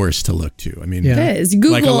source to look to. I mean, It is.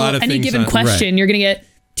 Google like a lot of any things given on- question, right. you're going to get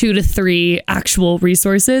 2 to 3 actual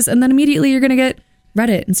resources, and then immediately you're going to get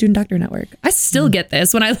Reddit and Student Doctor Network. I still get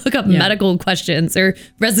this when I look up medical questions or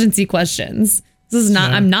residency questions. This is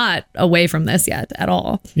not, I'm not away from this yet at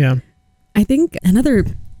all. Yeah. I think another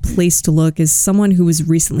place to look is someone who was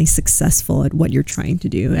recently successful at what you're trying to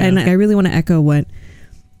do. And I really want to echo what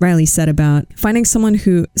Riley said about finding someone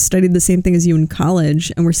who studied the same thing as you in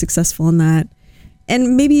college and were successful in that.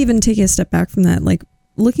 And maybe even taking a step back from that, like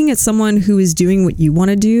looking at someone who is doing what you want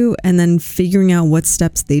to do and then figuring out what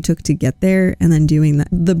steps they took to get there and then doing that.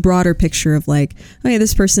 The broader picture of like, oh yeah,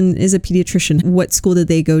 this person is a pediatrician. What school did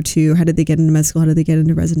they go to? How did they get into med school? How did they get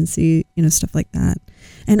into residency? You know, stuff like that.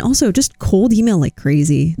 And also just cold email like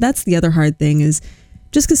crazy. That's the other hard thing is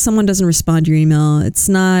just because someone doesn't respond to your email, it's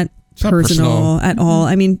not personal at all.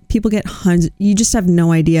 I mean, people get hundreds. You just have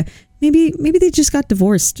no idea. Maybe they just got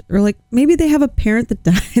divorced, or like maybe they have a parent that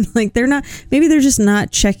died. Like they're not. Maybe they're just not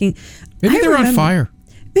checking. Maybe they're on fire.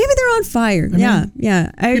 Maybe they're on fire. Yeah.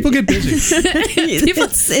 People get busy.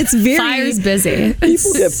 it's very Fire's busy.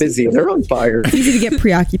 People get busy. They're on fire. It's easy to get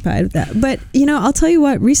preoccupied with that. But you know, I'll tell you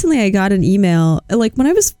what. Recently, I got an email. Like when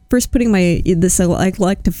I was first putting this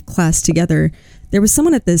elective class together, there was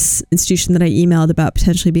someone at this institution that I emailed about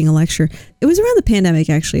potentially being a lecturer. It was around the pandemic,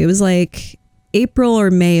 actually. It was like April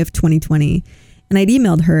or May of 2020. And I'd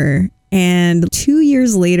emailed her. And 2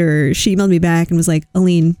 years later, she emailed me back and was like,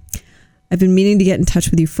 Aline, I've been meaning to get in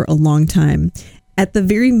touch with you for a long time. At the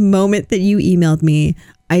very moment that you emailed me,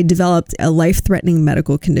 I developed a life-threatening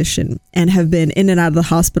medical condition and have been in and out of the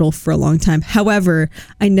hospital for a long time. However,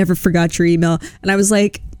 I never forgot your email. And I was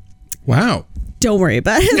like, wow. Don't worry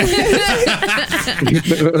about it.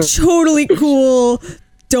 Totally cool.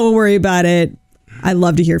 Don't worry about it. I'd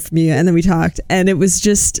love to hear from you. And then we talked, and it was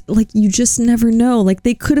just like, you just never know. Like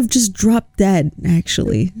they could have just dropped dead,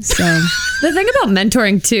 actually. So the thing about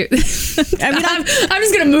mentoring too, I mean, I'm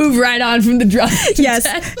just going to move right on from the drop. Yes.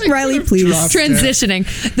 Riley, please. Transitioning.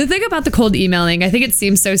 The thing about the cold emailing, I think it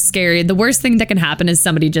seems so scary. The worst thing that can happen is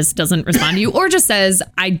somebody just doesn't respond to you or just says,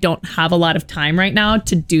 I don't have a lot of time right now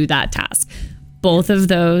to do that task. Both of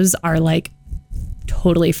those are like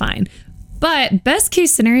totally fine. But best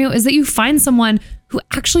case scenario is that you find someone who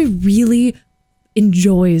actually really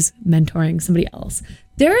enjoys mentoring somebody else.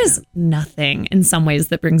 There is nothing in some ways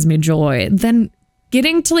that brings me joy than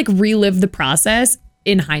getting to like relive the process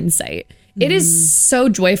in hindsight. It is so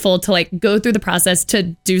joyful to like go through the process to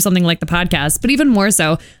do something like the podcast, but even more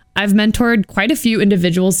so, I've mentored quite a few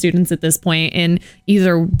individual students at this point in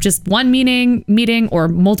either just one meeting or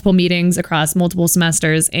multiple meetings across multiple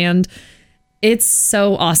semesters. And it's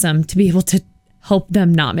so awesome to be able to help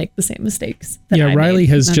them not make the same mistakes. Riley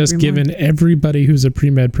has just given everybody who's a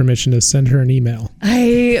pre-med permission to send her an email.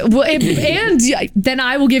 And then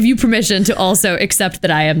I will give you permission to also accept that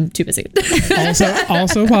I am too busy.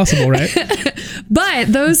 also possible, right? But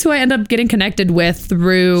those who I end up getting connected with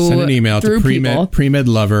through send an email to pre-med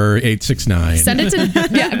lover 869. Send it to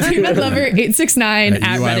pre-med lover 869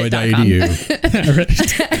 at reddit.com.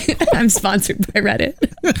 I'm sponsored by Reddit.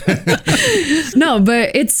 No,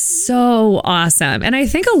 but it's so awesome. And I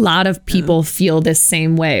think a lot of people feel this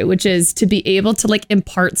same way, which is to be able to like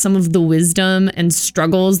impart some of the wisdom and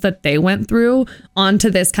struggles that they went through onto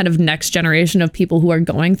this kind of next generation of people who are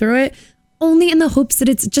going through it, only in the hopes that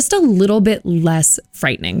it's just a little bit less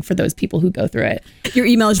frightening for those people who go through it. Your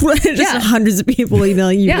email is just hundreds of people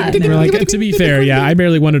emailing you. Yeah. Like, to be fair, I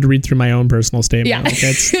barely wanted to read through my own personal statement.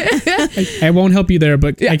 Yeah. I won't help you there,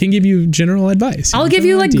 but I can give you general advice. I'll give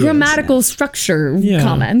you like grammatical structure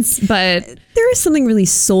comments, but there is something really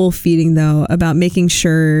soul-feeding though about making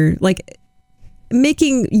sure, like,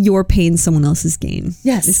 making your pain someone else's gain.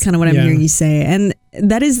 Yes. Is kind of what I'm hearing you say. And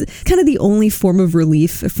that is kind of the only form of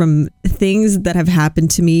relief from things that have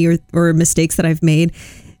happened to me or mistakes that I've made.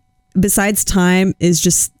 Besides time is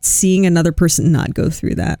just seeing another person not go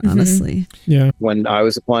through that, honestly. Yeah. When I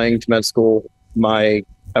was applying to med school, I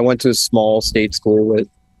went to a small state school with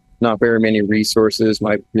not very many resources.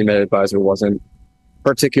 My pre-med advisor wasn't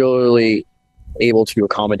particularly able to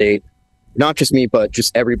accommodate not just me, but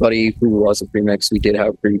just everybody who was a pre-med, because we did have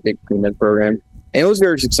a pretty big pre-med program. And it was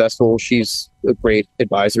very successful. She's a great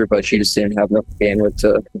advisor, but she just didn't have enough bandwidth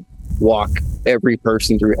to walk every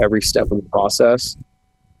person through every step of the process.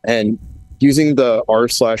 And using the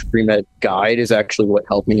r/pre-med guide is actually what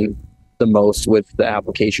helped me the most with the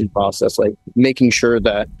application process, like making sure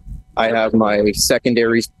that I have my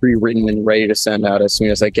secondaries pre-written and ready to send out as soon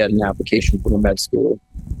as I get an application from the med school,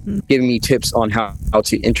 giving me tips on how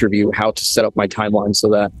to interview, how to set up my timeline so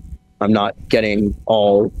that I'm not getting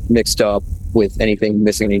all mixed up with anything,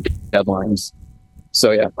 missing any deadlines.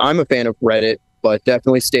 So yeah, I'm a fan of Reddit, but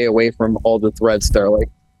definitely stay away from all the threads that are like,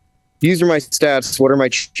 these are my stats, what are my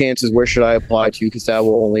chances, where should I apply to? Because that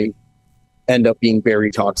will only end up being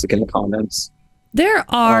very toxic in the comments. There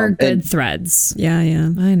are good threads. Yeah,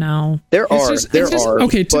 I know. There are.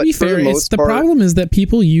 Okay, to be fair, the problem is that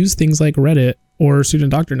people use things like Reddit or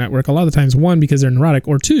Student Doctor Network a lot of the times, one, because they're neurotic,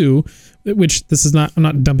 or two, which this is not, I'm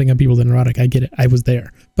not dumping on people that are neurotic, I get it, I was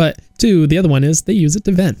there. But two, the other one is they use it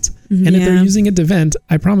to vent. And if they're using it to vent,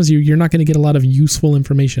 I promise you, you're not going to get a lot of useful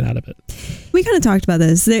information out of it. We kind of talked about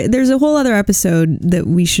this. There's a whole other episode that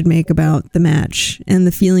we should make about the match and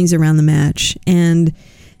the feelings around the match. And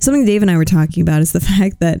something Dave and I were talking about is the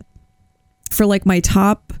fact that for like my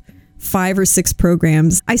top 5 or 6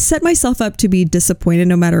 programs, I set myself up to be disappointed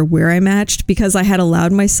no matter where I matched, because I had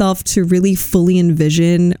allowed myself to really fully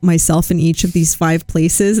envision myself in each of these 5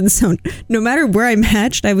 places. And so no matter where I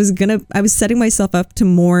matched, I was setting myself up to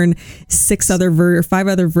mourn 5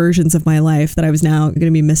 other versions of my life that I was now going to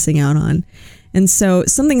be missing out on. And so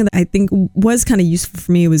something that I think was kind of useful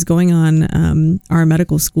for me was going on our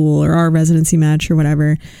medical school or our residency match or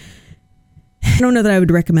whatever. I don't know that I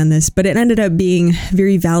would recommend this, but it ended up being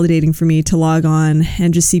very validating for me to log on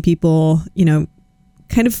and just see people,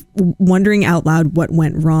 kind of wondering out loud what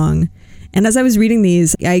went wrong. And as I was reading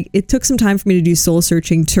these, it took some time for me to do soul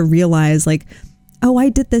searching to realize like, oh, I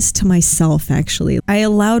did this to myself, actually. I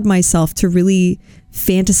allowed myself to really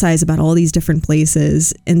fantasize about all these different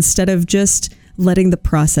places instead of just letting the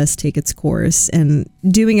process take its course and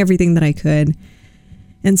doing everything that I could.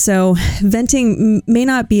 And so venting may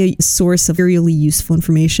not be a source of really useful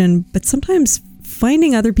information, but sometimes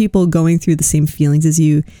finding other people going through the same feelings as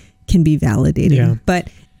you can be validating. Yeah. But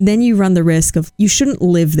then you run the risk of, you shouldn't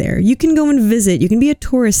live there. You can go and visit, you can be a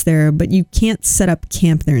tourist there, but you can't set up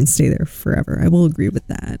camp there and stay there forever. I will agree with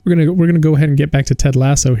that. We're gonna go ahead and get back to Ted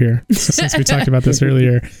Lasso here, since we talked about this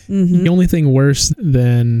earlier. The only thing worse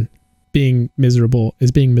than being miserable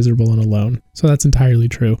is being miserable and alone. So that's entirely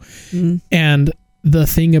true. And the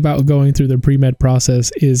thing about going through the pre-med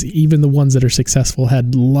process is even the ones that are successful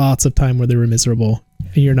had lots of time where they were miserable,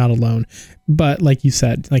 and you're not alone. But like you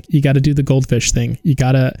said, like you got to do the goldfish thing. You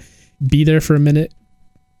got to be there for a minute,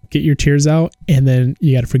 get your tears out, and then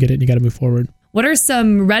you got to forget it and you got to move forward. What are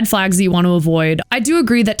some red flags that you want to avoid? I do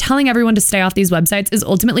agree that telling everyone to stay off these websites is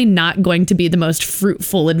ultimately not going to be the most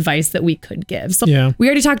fruitful advice that we could give. So we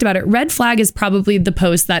already talked about it. Red flag is probably the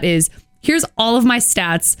post that is, here's all of my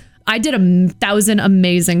stats. I did 1,000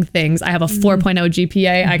 amazing things. I have a 4.0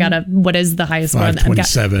 GPA. I got what is the highest one on the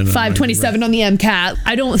MCAT? 527 on the MCAT.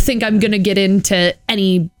 I don't think I'm going to get into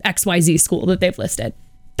any XYZ school that they've listed.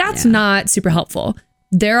 That's not super helpful.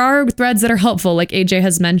 There are threads that are helpful, like AJ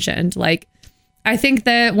has mentioned. Like, I think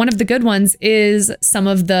that one of the good ones is some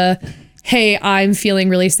of the, hey, I'm feeling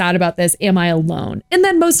really sad about this. Am I alone? And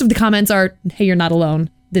then most of the comments are, hey, you're not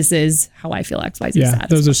alone. This is how I feel XYZ sad.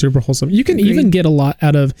 Those are super wholesome. You can even get a lot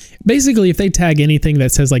out of, basically, if they tag anything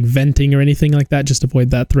that says like venting or anything like that, just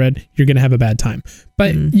avoid that thread. You're going to have a bad time.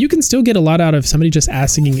 But you can still get a lot out of somebody just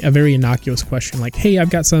asking a very innocuous question like, hey, I've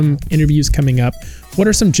got some interviews coming up. What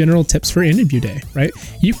are some general tips for interview day, right?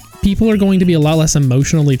 People are going to be a lot less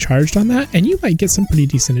emotionally charged on that, and you might get some pretty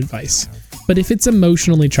decent advice. But if it's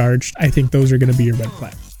emotionally charged, I think those are going to be your red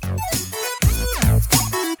flag.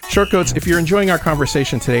 Shortcoats, if you're enjoying our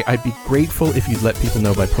conversation today, I'd be grateful if you'd let people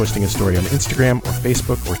know by posting a story on Instagram or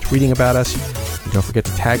Facebook or tweeting about us. And don't forget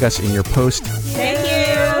to tag us in your post. Thank you.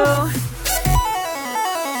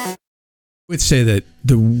 I would say that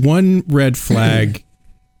the one red flag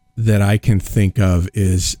that I can think of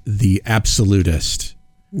is the absolutist.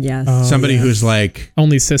 Yes. Somebody who's like...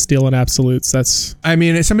 Only cis deal in absolutes. That's... I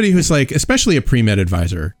mean, somebody who's like, especially a pre-med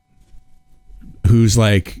advisor, who's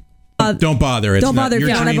like... don't bother.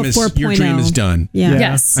 Your dream is done. Yeah.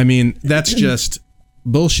 Yes. I mean, that's just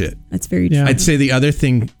bullshit. That's very true. I'd say the other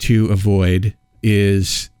thing to avoid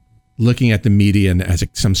is looking at the median as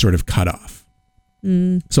some sort of cutoff.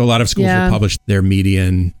 So a lot of schools will publish their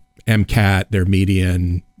median MCAT, their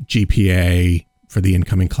median GPA for the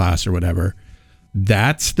incoming class or whatever.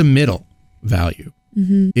 That's the middle value.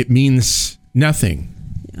 It means nothing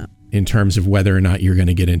in terms of whether or not you're going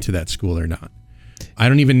to get into that school or not. I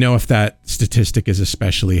don't even know if that statistic is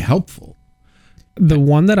especially helpful. The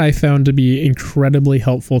one that I found to be incredibly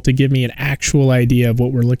helpful to give me an actual idea of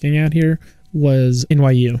what we're looking at here was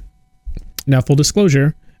NYU. Now, full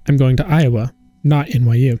disclosure, I'm going to Iowa, not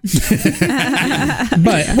NYU.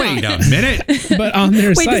 But wait a minute. But on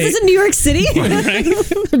their site, this is in New York City? Right?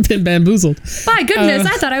 I've been bamboozled. My goodness,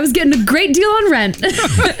 I thought I was getting a great deal on rent.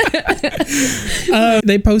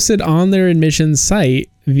 They posted on their admissions site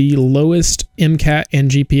the lowest MCAT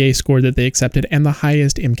and GPA score that they accepted and the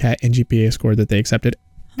highest MCAT and GPA score that they accepted,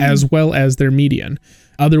 as well as their median.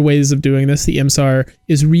 Other ways of doing this, the MSAR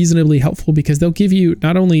is reasonably helpful because they'll give you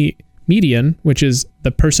not only median, which is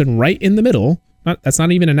the person right in the middle. That's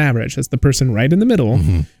not even an average. That's the person right in the middle.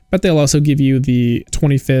 But they'll also give you the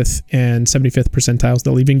 25th and 75th percentiles.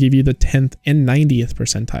 They'll even give you the 10th and 90th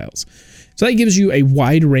percentiles. So that gives you a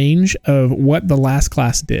wide range of what the last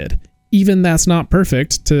class did. Even that's not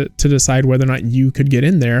perfect to decide whether or not you could get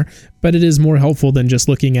in there, but it is more helpful than just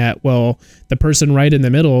looking at, well, the person right in the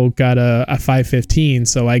middle got a 515,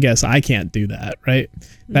 so I guess I can't do that, right?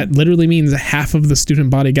 That literally means half of the student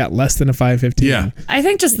body got less than a 515. Yeah. I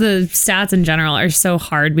think just the stats in general are so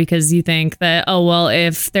hard because you think that, oh, well,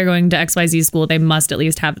 if they're going to XYZ school, they must at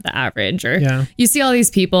least have the average. Or you see all these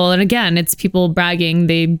people, and again, it's people bragging.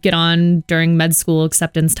 They get on during med school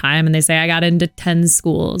acceptance time and they say, I got into 10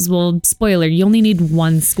 schools. Well, spoiler, you only need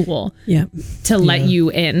one school to let you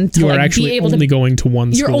in. To you are actually be able only going to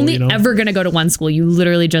one school. You're only ever going to go to one school. You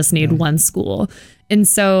literally just need one school. And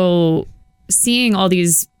so seeing all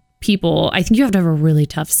these people, I think you have to have a really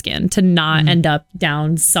tough skin to not end up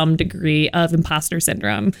down some degree of imposter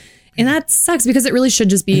syndrome. And that sucks because it really should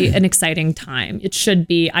just be an exciting time. It should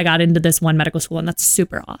be, I got into this one medical school and that's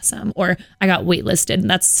super awesome. Or I got waitlisted and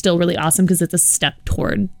that's still really awesome because it's a step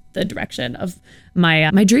toward the direction of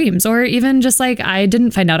my dreams. Or even just like, I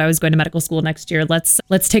didn't find out I was going to medical school next year. Let's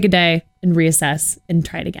take a day and reassess and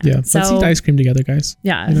try it again. Yeah, let's eat ice cream together, guys.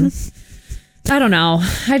 Yeah. You know? I don't know.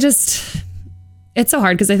 It's so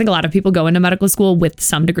hard because I think a lot of people go into medical school with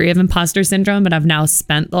some degree of imposter syndrome, but I've now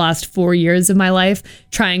spent the last 4 years of my life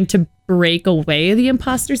trying to break away the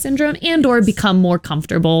imposter syndrome and or become more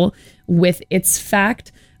comfortable with its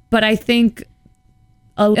fact. But I think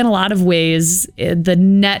in a lot of ways, the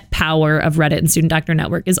net power of Reddit and Student Doctor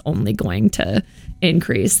Network is only going to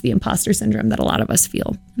increase the imposter syndrome that a lot of us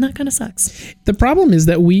feel. And that kind of sucks. The problem is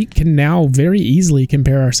that we can now very easily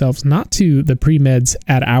compare ourselves not to the pre-meds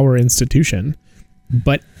at our institution,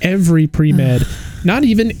 but every pre-med, not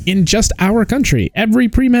even in just our country, every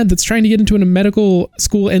pre-med that's trying to get into a medical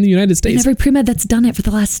school in the United States. And every pre-med that's done it for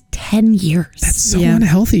the last 10 years. That's so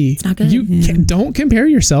unhealthy. It's not good. You don't compare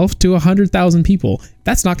yourself to 100,000 people.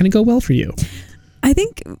 That's not going to go well for you. I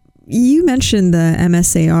think you mentioned the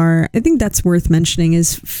MSAR. I think that's worth mentioning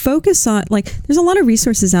is focus on, like, there's a lot of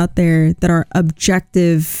resources out there that are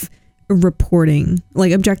objectively reporting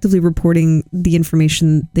the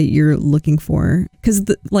information that you're looking for, because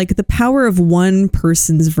the power of one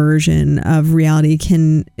person's version of reality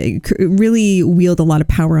can really wield a lot of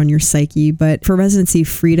power on your psyche. But for residency,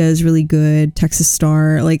 Frida is really good, Texas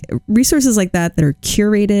Star, like resources like that are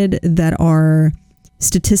curated, that are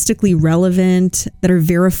statistically relevant, that are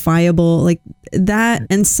verifiable, like that,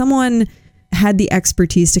 and someone had the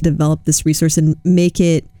expertise to develop this resource and make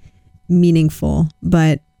it meaningful.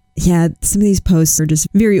 But yeah, some of these posts are just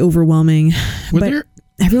very overwhelming. But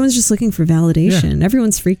everyone's just looking for validation. Yeah.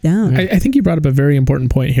 Everyone's freaked out. I think you brought up a very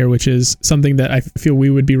important point here, which is something that I feel we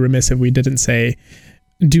would be remiss if we didn't say.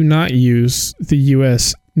 Do not use the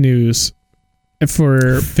U.S. news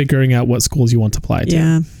for figuring out what schools you want to apply to.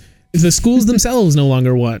 Yeah. The schools themselves no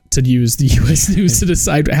longer want to use the U.S. news to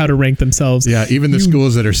decide how to rank themselves. Yeah, even the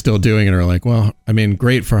schools that are still doing it are like, well, I mean,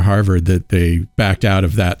 great for Harvard that they backed out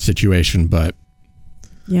of that situation, but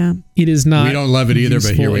yeah, it is not. We don't love it either,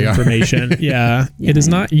 but here we are. Yeah, it is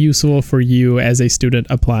not useful for you as a student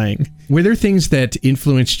applying. Were there things that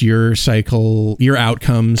influenced your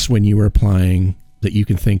outcomes when you were applying that you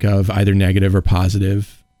can think of, either negative or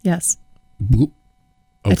positive? Yes. Okay.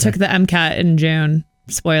 I took the MCAT in June.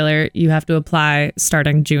 Spoiler, you have to apply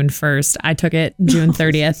starting June 1st. I took it June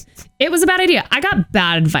 30th. It was a bad idea. I got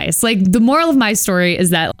bad advice. Like, the moral of my story is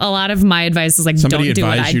that a lot of my advice is like, don't do what I did.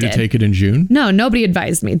 Somebody advised you to take it in June? No, nobody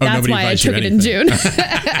advised me. That's why I took it in June.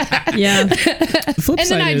 Yeah. And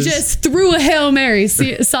then I just threw a Hail Mary,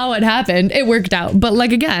 saw what happened. It worked out. But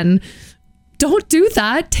like, again, don't do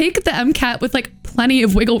that. Take the MCAT with like plenty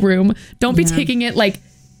of wiggle room. Don't be taking it like,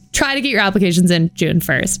 try to get your applications in June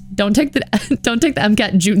 1st. Don't take the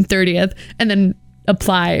MCAT June 30th and then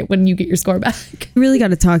apply when you get your score back. You really got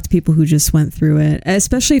to talk to people who just went through it,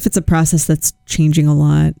 especially if it's a process that's changing a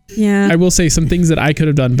lot. Yeah. I will say some things that I could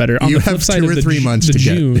have done better. On You the flip have side 2 or of 3 months the to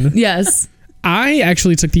get. June. Yes. I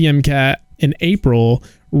actually took the MCAT in April,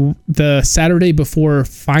 the Saturday before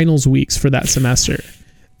finals weeks for that semester.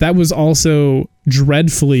 That was also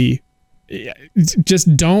dreadfully,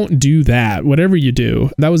 just don't do that. Whatever you do,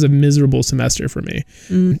 that was a miserable semester for me.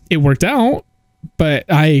 It worked out, but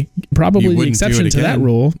I probably the exception to that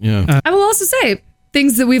rule. Yeah. I will also say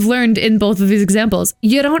things that we've learned in both of these examples.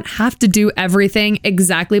 You don't have to do everything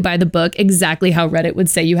exactly by the book, exactly how Reddit would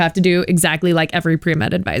say you have to do, exactly like every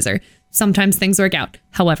pre-med advisor. Sometimes things work out.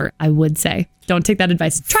 However, I would say don't take that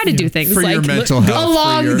advice. Try to do things For like your mental health,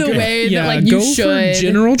 along the way that like you go should. For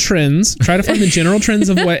general trends. Try to find the general trends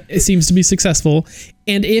of what seems to be successful.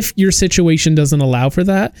 And if your situation doesn't allow for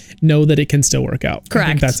that, know that it can still work out.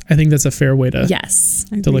 Correct. I think that's a fair way to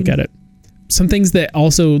to look at it. Some things that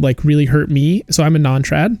also like really hurt me. So I'm a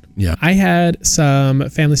non-trad. Yeah. I had some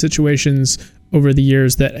family situations over the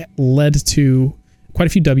years that led to quite a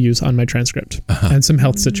few W's on my transcript and some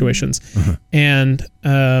health situations. And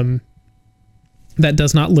that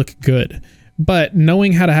does not look good. But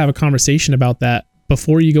knowing how to have a conversation about that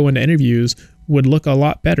before you go into interviews would look a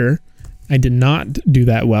lot better. I did not do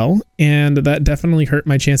that well, and that definitely hurt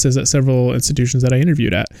my chances at several institutions that I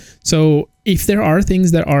interviewed at. So if there are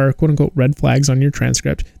things that are quote unquote red flags on your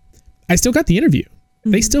transcript, I still got the interview.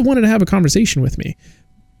 They still wanted to have a conversation with me,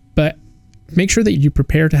 but make sure that you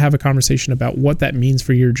prepare to have a conversation about what that means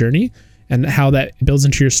for your journey and how that builds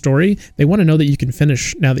into your story. They want to know that you can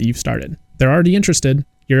finish now that you've started. They're already interested.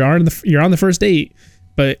 You're on the first date,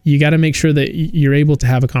 but you got to make sure that you're able to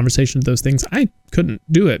have a conversation of those things. I couldn't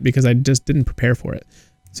do it because I just didn't prepare for it.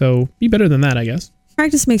 So be better than that, I guess.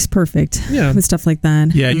 Practice makes perfect with stuff like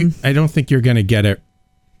that. Yeah, I don't think you're going to get it,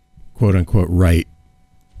 quote unquote, right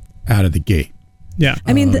out of the gate. Yeah.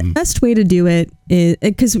 I mean, the best way to do it is,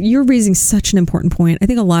 because you're raising such an important point. I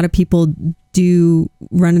think a lot of people do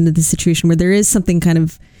run into the situation where there is something kind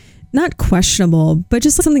of not questionable, but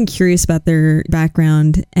just something curious about their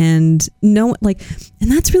background, and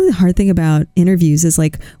that's really the hard thing about interviews is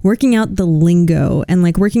like working out the lingo and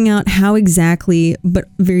like working out how exactly, but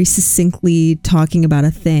very succinctly talking about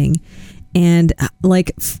a thing. And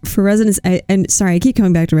like for residents, I keep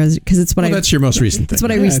coming back to resident because it's what that's your most recent thing. It's what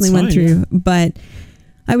I recently went through, but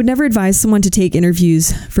I would never advise someone to take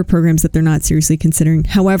interviews for programs that they're not seriously considering.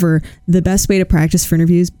 However, the best way to practice for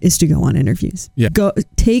interviews is to go on interviews. Yeah. Go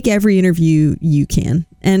take every interview you can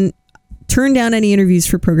and turn down any interviews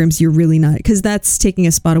for programs you're really not, because that's taking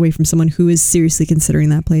a spot away from someone who is seriously considering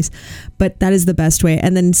that place. But that is the best way.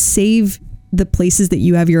 And then save the places that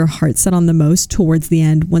you have your heart set on the most towards the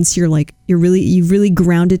end. Once you've really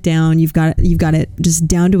ground it down, you've got it just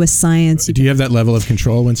down to a science. Do you have that level of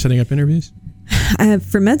control when setting up interviews?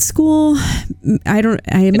 For med school, I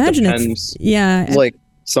imagine it's like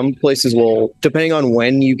some places will, depending on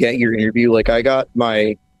when you get your interview. Like I got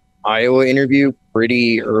my Iowa interview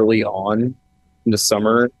pretty early on in the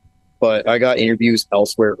summer, but I got interviews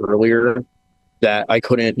elsewhere earlier that I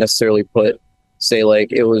couldn't necessarily say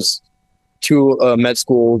like it was to a med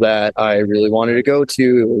school that I really wanted to go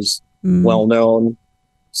to. It was well known,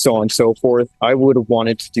 so on and so forth. I would have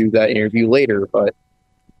wanted to do that interview later, but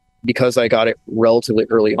because I got it relatively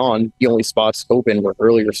early on, the only spots open were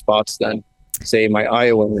earlier spots than, say, my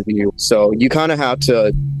Iowa interview. So you kind of have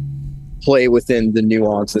to play within the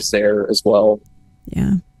nuances there as well.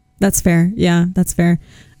 Yeah, that's fair.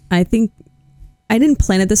 I think I didn't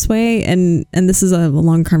plan it this way, and this is a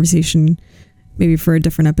long conversation maybe for a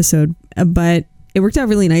different episode, but it worked out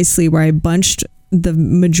really nicely where I bunched the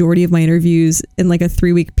majority of my interviews in like a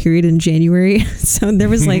 3-week period in January. So there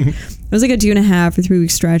was like, it was like a 2.5 or 3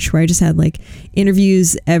 week stretch where I just had like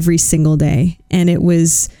interviews every single day. And it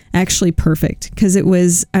was actually perfect because it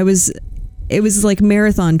was like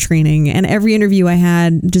marathon training, and every interview I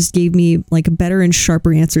had just gave me like better and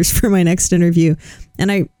sharper answers for my next interview.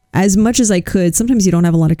 And as much as I could, sometimes you don't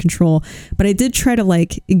have a lot of control, but I did try to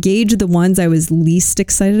like gauge the ones I was least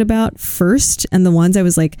excited about first, and the ones I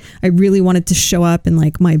was like, I really wanted to show up in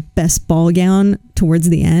like my best ball gown towards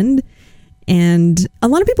the end. And a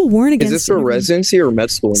lot of people weren't against. Is this for residency or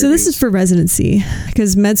med school interviews? So this is for residency,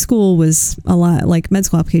 because med school was a lot, like med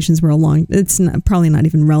school applications were a long, it's probably not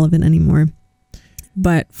even relevant anymore.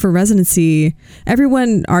 But for residency,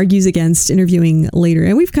 everyone argues against interviewing later.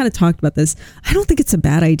 And we've kind of talked about this. I don't think it's a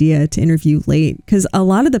bad idea to interview late, because a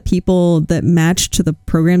lot of the people that matched to the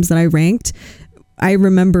programs that I ranked, I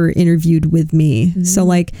remember interviewed with me. Mm-hmm. So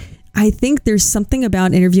like, I think there's something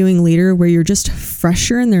about interviewing later where you're just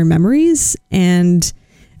fresher in their memories.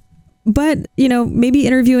 But, you know, maybe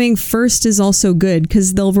interviewing first is also good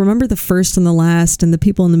because they'll remember the first and the last, and the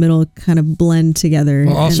people in the middle kind of blend together.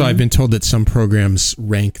 Well, also, I've been told that some programs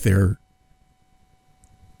rank their,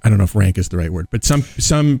 I don't know if rank is the right word, but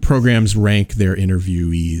some programs rank their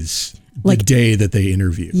interviewees like the day that they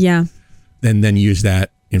interview. Yeah. And then use that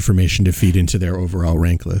information to feed into their overall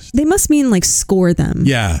rank list. They must mean like score them.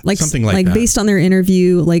 Yeah, like something like that. Based on their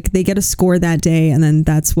interview, like they get a score that day, and then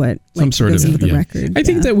that's what some sort goes of into the record. I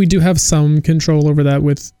think that we do have some control over that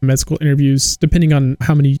with med school interviews, depending on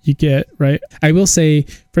how many you get, right? I will say,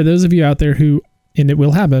 for those of you out there who, and it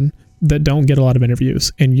will happen, that don't get a lot of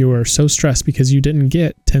interviews, and you are so stressed because you didn't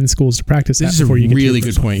get 10 schools to practice this at before you get really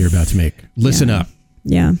good point you're about to make. Listen up.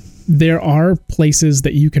 Yeah. There are places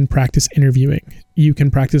that you can practice interviewing. You can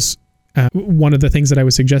practice. One of the things that I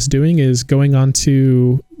would suggest doing is going on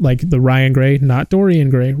to like the Ryan Gray, not Dorian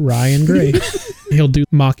Gray, Ryan Gray. He'll do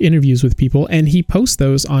mock interviews with people and he posts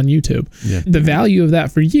those on YouTube. Yeah. The value of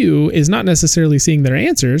that for you is not necessarily seeing their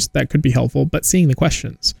answers, that could be helpful, but seeing the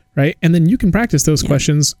questions, right? And then you can practice those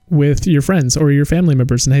questions with your friends or your family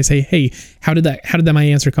members and say, hey, how did my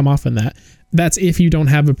answer come off in that? That's if you don't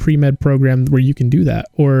have a pre-med program where you can do that.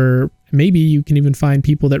 Or maybe you can even find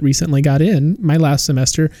people that recently got in. My last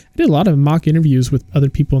semester, I did a lot of mock interviews with other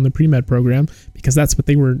people in the pre-med program because that's what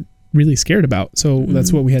they were really scared about. So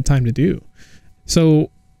that's what we had time to do.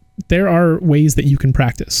 So there are ways that you can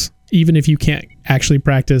practice, even if you can't actually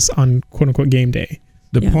practice on quote unquote game day.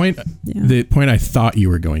 The point I thought you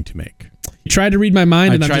were going to make. You tried to read my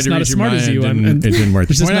mind, and I'm just not as smart as you. It didn't work.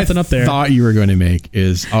 There's just nothing up there. Thought you were going to make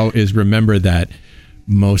is remember that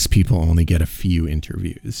most people only get a few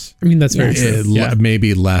interviews. I mean, that's very true.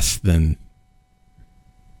 Maybe less than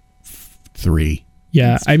 3.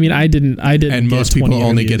 Yeah, I mean, I didn't. And most people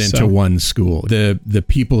only get into one school. The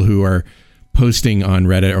people who are posting on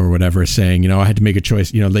Reddit or whatever saying, I had to make a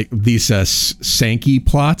choice, like these Sankey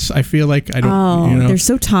plots, I feel like I don't, they're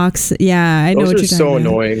so toxic. Yeah, I know what you're talking so about.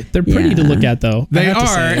 Annoying. They're pretty to look at though. They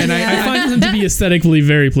are, and I find them to be aesthetically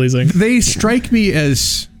very pleasing. They strike me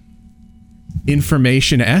as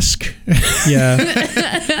information-esque.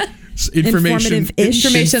 Yeah. Informative-ish.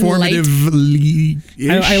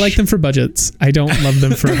 I like them for budgets. I don't love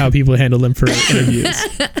them for how people handle them for interviews.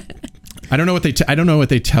 I don't know what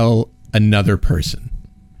they tell another person.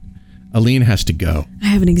 Aline has to go. I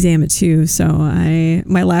have an exam at 2, so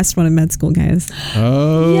my last one in med school, guys.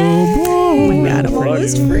 Oh, oh my god, I'm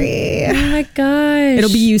almost free. Oh my gosh.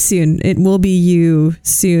 It'll be you soon. It will be you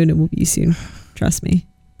soon. It will be you soon. Trust me.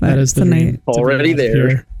 But that is the dream. Already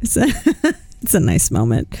there. It's a nice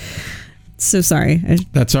moment. So sorry.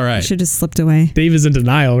 That's all right. I should have slipped away. Dave is in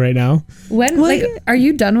denial right now. Are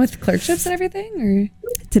you done with clerkships and everything? Or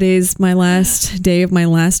today's my last day of my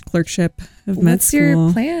last clerkship of med school.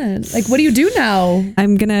 What's your plan? Like, what do you do now?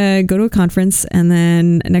 I'm gonna go to a conference, and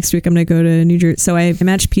then next week I'm gonna go to New Jersey. So I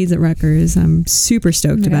matched peds at Rutgers. I'm super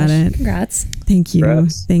stoked about it. Congrats! Thank you.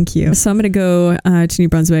 Congrats. Thank you. So I'm gonna go to New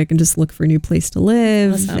Brunswick and just look for a new place to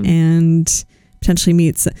live. Awesome. And potentially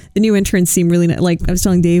meets the new interns. Seem really like I was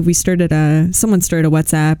telling Dave, someone started a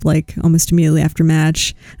WhatsApp like almost immediately after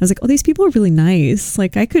match. I was like, oh, these people are really nice.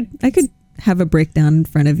 Like I could have a breakdown in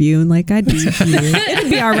front of you and like I'd be it'd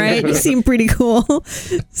be all right. You seem pretty cool.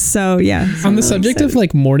 So yeah. On the subject of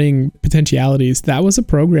like morning potentialities, that was a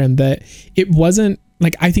program that it wasn't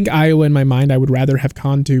like, I think Iowa in my mind I would rather have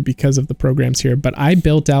gone to because of the programs here, but I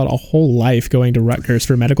built out a whole life going to Rutgers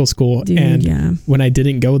for medical school. When I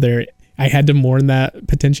didn't go there, I had to mourn that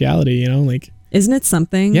potentiality, like. Isn't it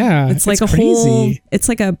something? Yeah. It's like it's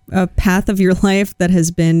like a path of your life that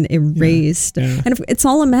has been erased. Yeah. And it's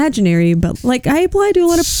all imaginary, but like I apply to a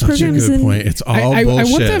lot of programs. Such a good point. It's all bullshit. I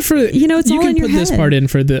want that for, it's you all in your head. You can put this part in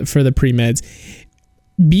for the pre-meds.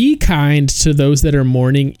 Be kind to those that are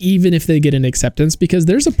mourning, even if they get an acceptance, because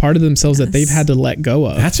there's a part of themselves that they've had to let go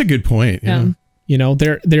of. That's a good point. Yeah.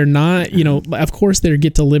 They're not, of course they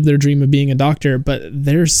get to live their dream of being a doctor, but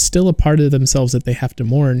there's still a part of themselves that they have to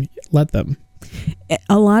mourn. Let them.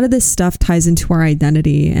 A lot of this stuff ties into our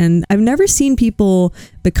identity, and I've never seen people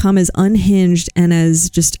become as unhinged and as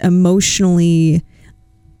just emotionally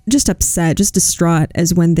just upset, just distraught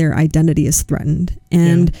as when their identity is threatened.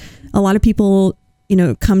 And a lot of people,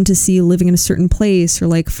 come to see living in a certain place or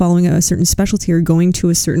like following a certain specialty or going to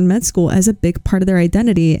a certain med school as a big part of their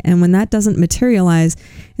identity. And when that doesn't materialize,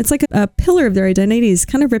 it's like a pillar of their identity is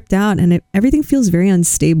kind of ripped out, and everything feels very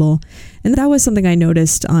unstable. And that was something I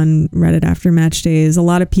noticed on Reddit after match days. A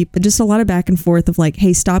lot of people, just a lot of back and forth of like,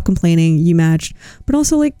 hey, stop complaining, you matched. But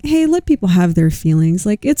also like, hey, let people have their feelings.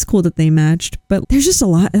 Like, it's cool that they matched, but there's just a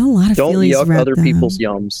lot of feelings. Don't yuck other people's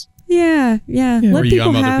yums. Yeah. Or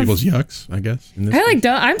yum other people's yucks, I guess.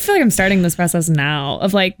 I feel like I'm starting this process now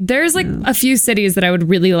of like, there's like a few cities that I would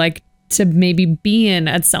really like to maybe be in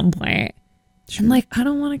at some point. I'm like, I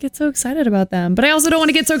don't want to get so excited about them, but I also don't want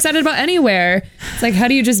to get so excited about anywhere. It's like, how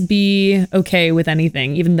do you just be okay with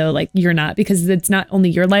anything, even though like you're not, because it's not only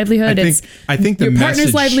your livelihood, I think your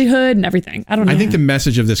partner's livelihood and everything. I don't know. I think the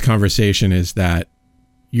message of this conversation is that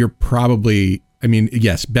you're probably,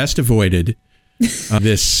 yes, best avoided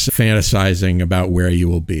this fantasizing about where you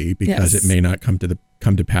will be, because it may not come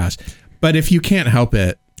to pass. But if you can't help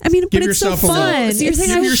it, but it's so fun.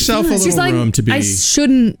 Give yourself a little room to be. I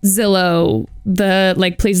shouldn't Zillow the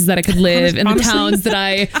like places that I could live in the towns that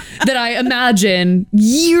I imagine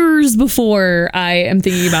years before I am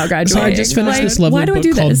thinking about graduating. So I just finished this lovely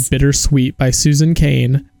book called Bittersweet by Susan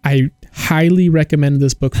Cain. I highly recommend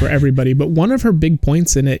this book for everybody, but one of her big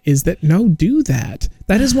points in it is that do that.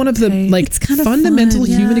 That is one of the fundamental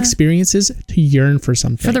human experiences, to yearn for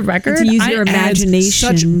something. For the record, to use your imagination,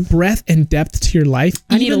 such breadth and depth to your life.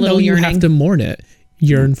 I need a little yearning. You have to mourn it.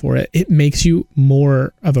 Yearn for it. It makes you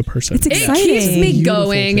more of a person. It's exciting. It keeps me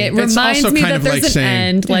going. It reminds me that there's an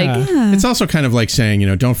end. It's also kind of like saying,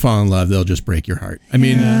 don't fall in love. They'll just break your heart.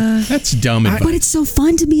 That's dumb advice. But it's so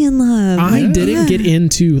fun to be in love. I didn't get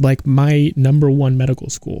into like my number one medical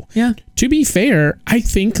school. Yeah. To be fair, I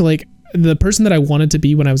think like the person that I wanted to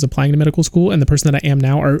be when I was applying to medical school and the person that I am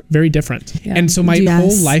now are very different. Yeah. And so my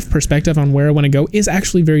whole life perspective on where I want to go is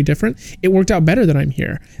actually very different. It worked out better that I'm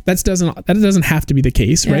here. That doesn't have to be the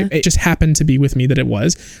case, right? It just happened to be with me that it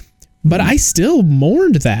was. But I still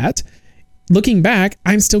mourned that. Looking back,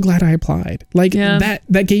 I'm still glad I applied. Like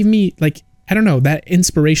that gave me like, I don't know, that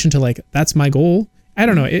inspiration to like, that's my goal. I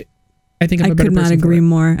don't know. I think I'm a better person. I could not agree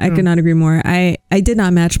more. I could not agree more. I did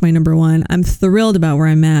not match my number one. I'm thrilled about where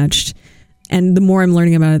I matched. And the more I'm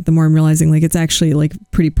learning about it, the more I'm realizing like it's actually like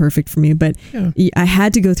pretty perfect for me. But I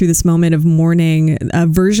had to go through this moment of mourning a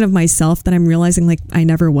version of myself that I'm realizing like I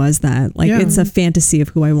never was that. Like it's a fantasy of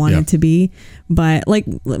who I wanted to be. But like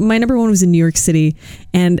my number one was in New York City.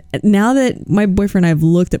 And now that my boyfriend and I have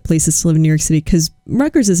looked at places to live in New York City, because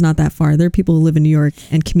Rutgers is not that far. There are people who live in New York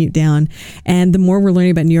and commute down. And the more we're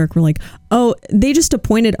learning about New York, we're like, oh, they just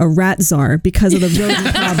appointed a rat czar because of the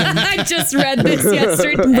rodent problem. I just read this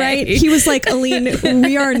yesterday. Right? He was like, Aline,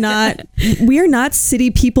 we are not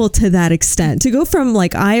city people to that extent. To go from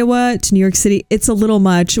like Iowa to New York City, it's a little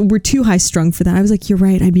much. We're too high strung for that. I was like, you're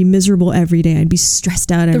right. I'd be miserable every day. I'd be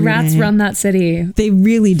stressed out every day. The rats run that city. They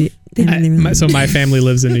really do. So my family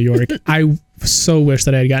lives in New York. I so wish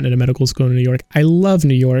that I had gotten into medical school in New York. I love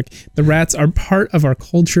New York. The rats are part of our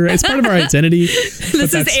culture. It's part of our identity.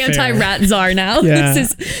 This is anti-rat czar now. Yeah.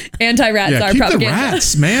 This is anti-rat czar keep propaganda. The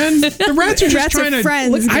rats, man. The rats are just trying to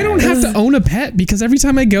friends. Look, I don't have to own a pet because every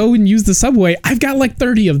time I go and use the subway, I've got like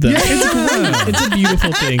 30 of them. It's great. It's a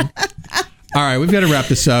beautiful thing. All right, we've got to wrap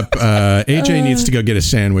this up. AJ needs to go get a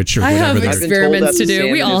sandwich or whatever. I have experiments to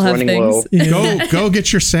do. We all have things. Go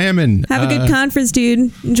get your salmon. Have a good conference,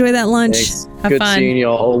 dude. Enjoy that lunch. Thanks. Have good fun. seeing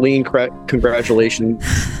y'all. Aline, congratulations.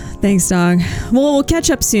 Thanks, dog. Well, we'll catch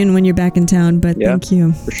up soon when you're back in town, but thank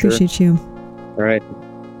you. For sure. Appreciate you. All right.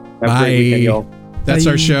 Have Bye. a great weekend, y'all. That's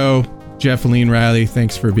our show. Jeff, Aline, Riley,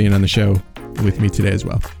 thanks for being on the show with me today as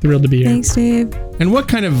well. Thrilled to be here. Thanks, Dave. And what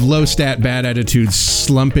kind of low stat, bad attitude,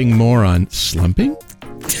 slumping moron? Slumping?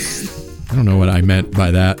 I don't know what I meant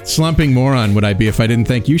by that. Slumping moron would I be if I didn't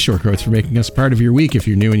thank you, Shortcoats, for making us part of your week. If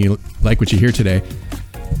you're new and you like what you hear today,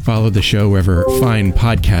 follow the show wherever fine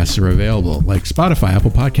podcasts are available, like Spotify,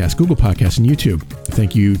 Apple Podcasts, Google Podcasts, and YouTube.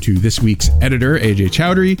 Thank you to this week's editor, AJ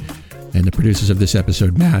Chowdhury, and the producers of this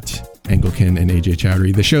episode, Matt Engelken and AJ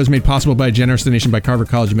Chowdhury. The show is made possible by a generous donation by Carver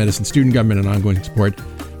College of Medicine student government and ongoing support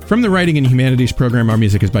from the Writing and Humanities program. Our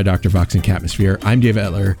music is by Dr. Vox and Catmosphere. I'm Dave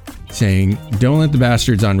Etler saying, don't let the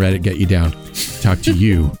bastards on Reddit get you down. Talk to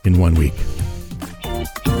you in 1 week.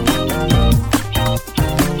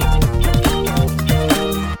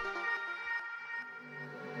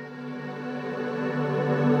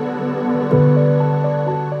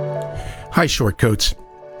 Hi, Shortcoats.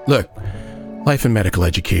 Look, life in medical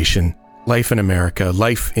education, life in America,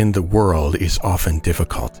 life in the world is often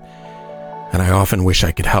difficult. And I often wish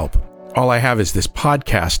I could help. All I have is this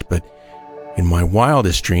podcast, but In my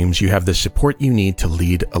wildest dreams, you have the support you need to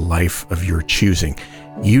lead a life of your choosing.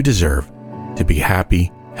 You deserve to be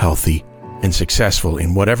happy, healthy, and successful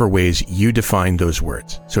in whatever ways you define those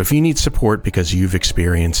words. So if you need support because you've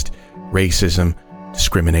experienced racism,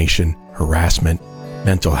 discrimination, harassment,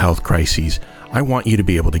 mental health crises, I want you to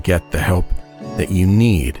be able to get the help that you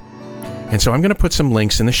need. And so I'm going to put some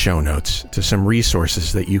links in the show notes to some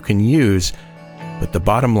resources that you can use. But the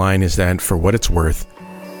bottom line is that for what it's worth,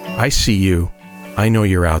 I see you. I know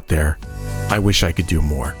you're out there. I wish I could do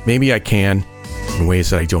more. Maybe I can in ways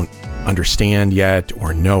that I don't understand yet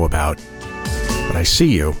or know about. But I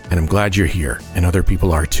see you, and I'm glad you're here, and other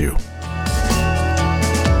people are too.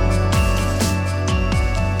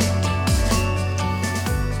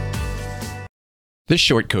 The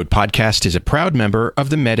Short Code Podcast is a proud member of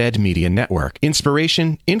the MedEd Media Network.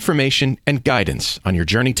 Inspiration, information, and guidance on your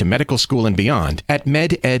journey to medical school and beyond at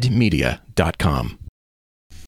mededmedia.com.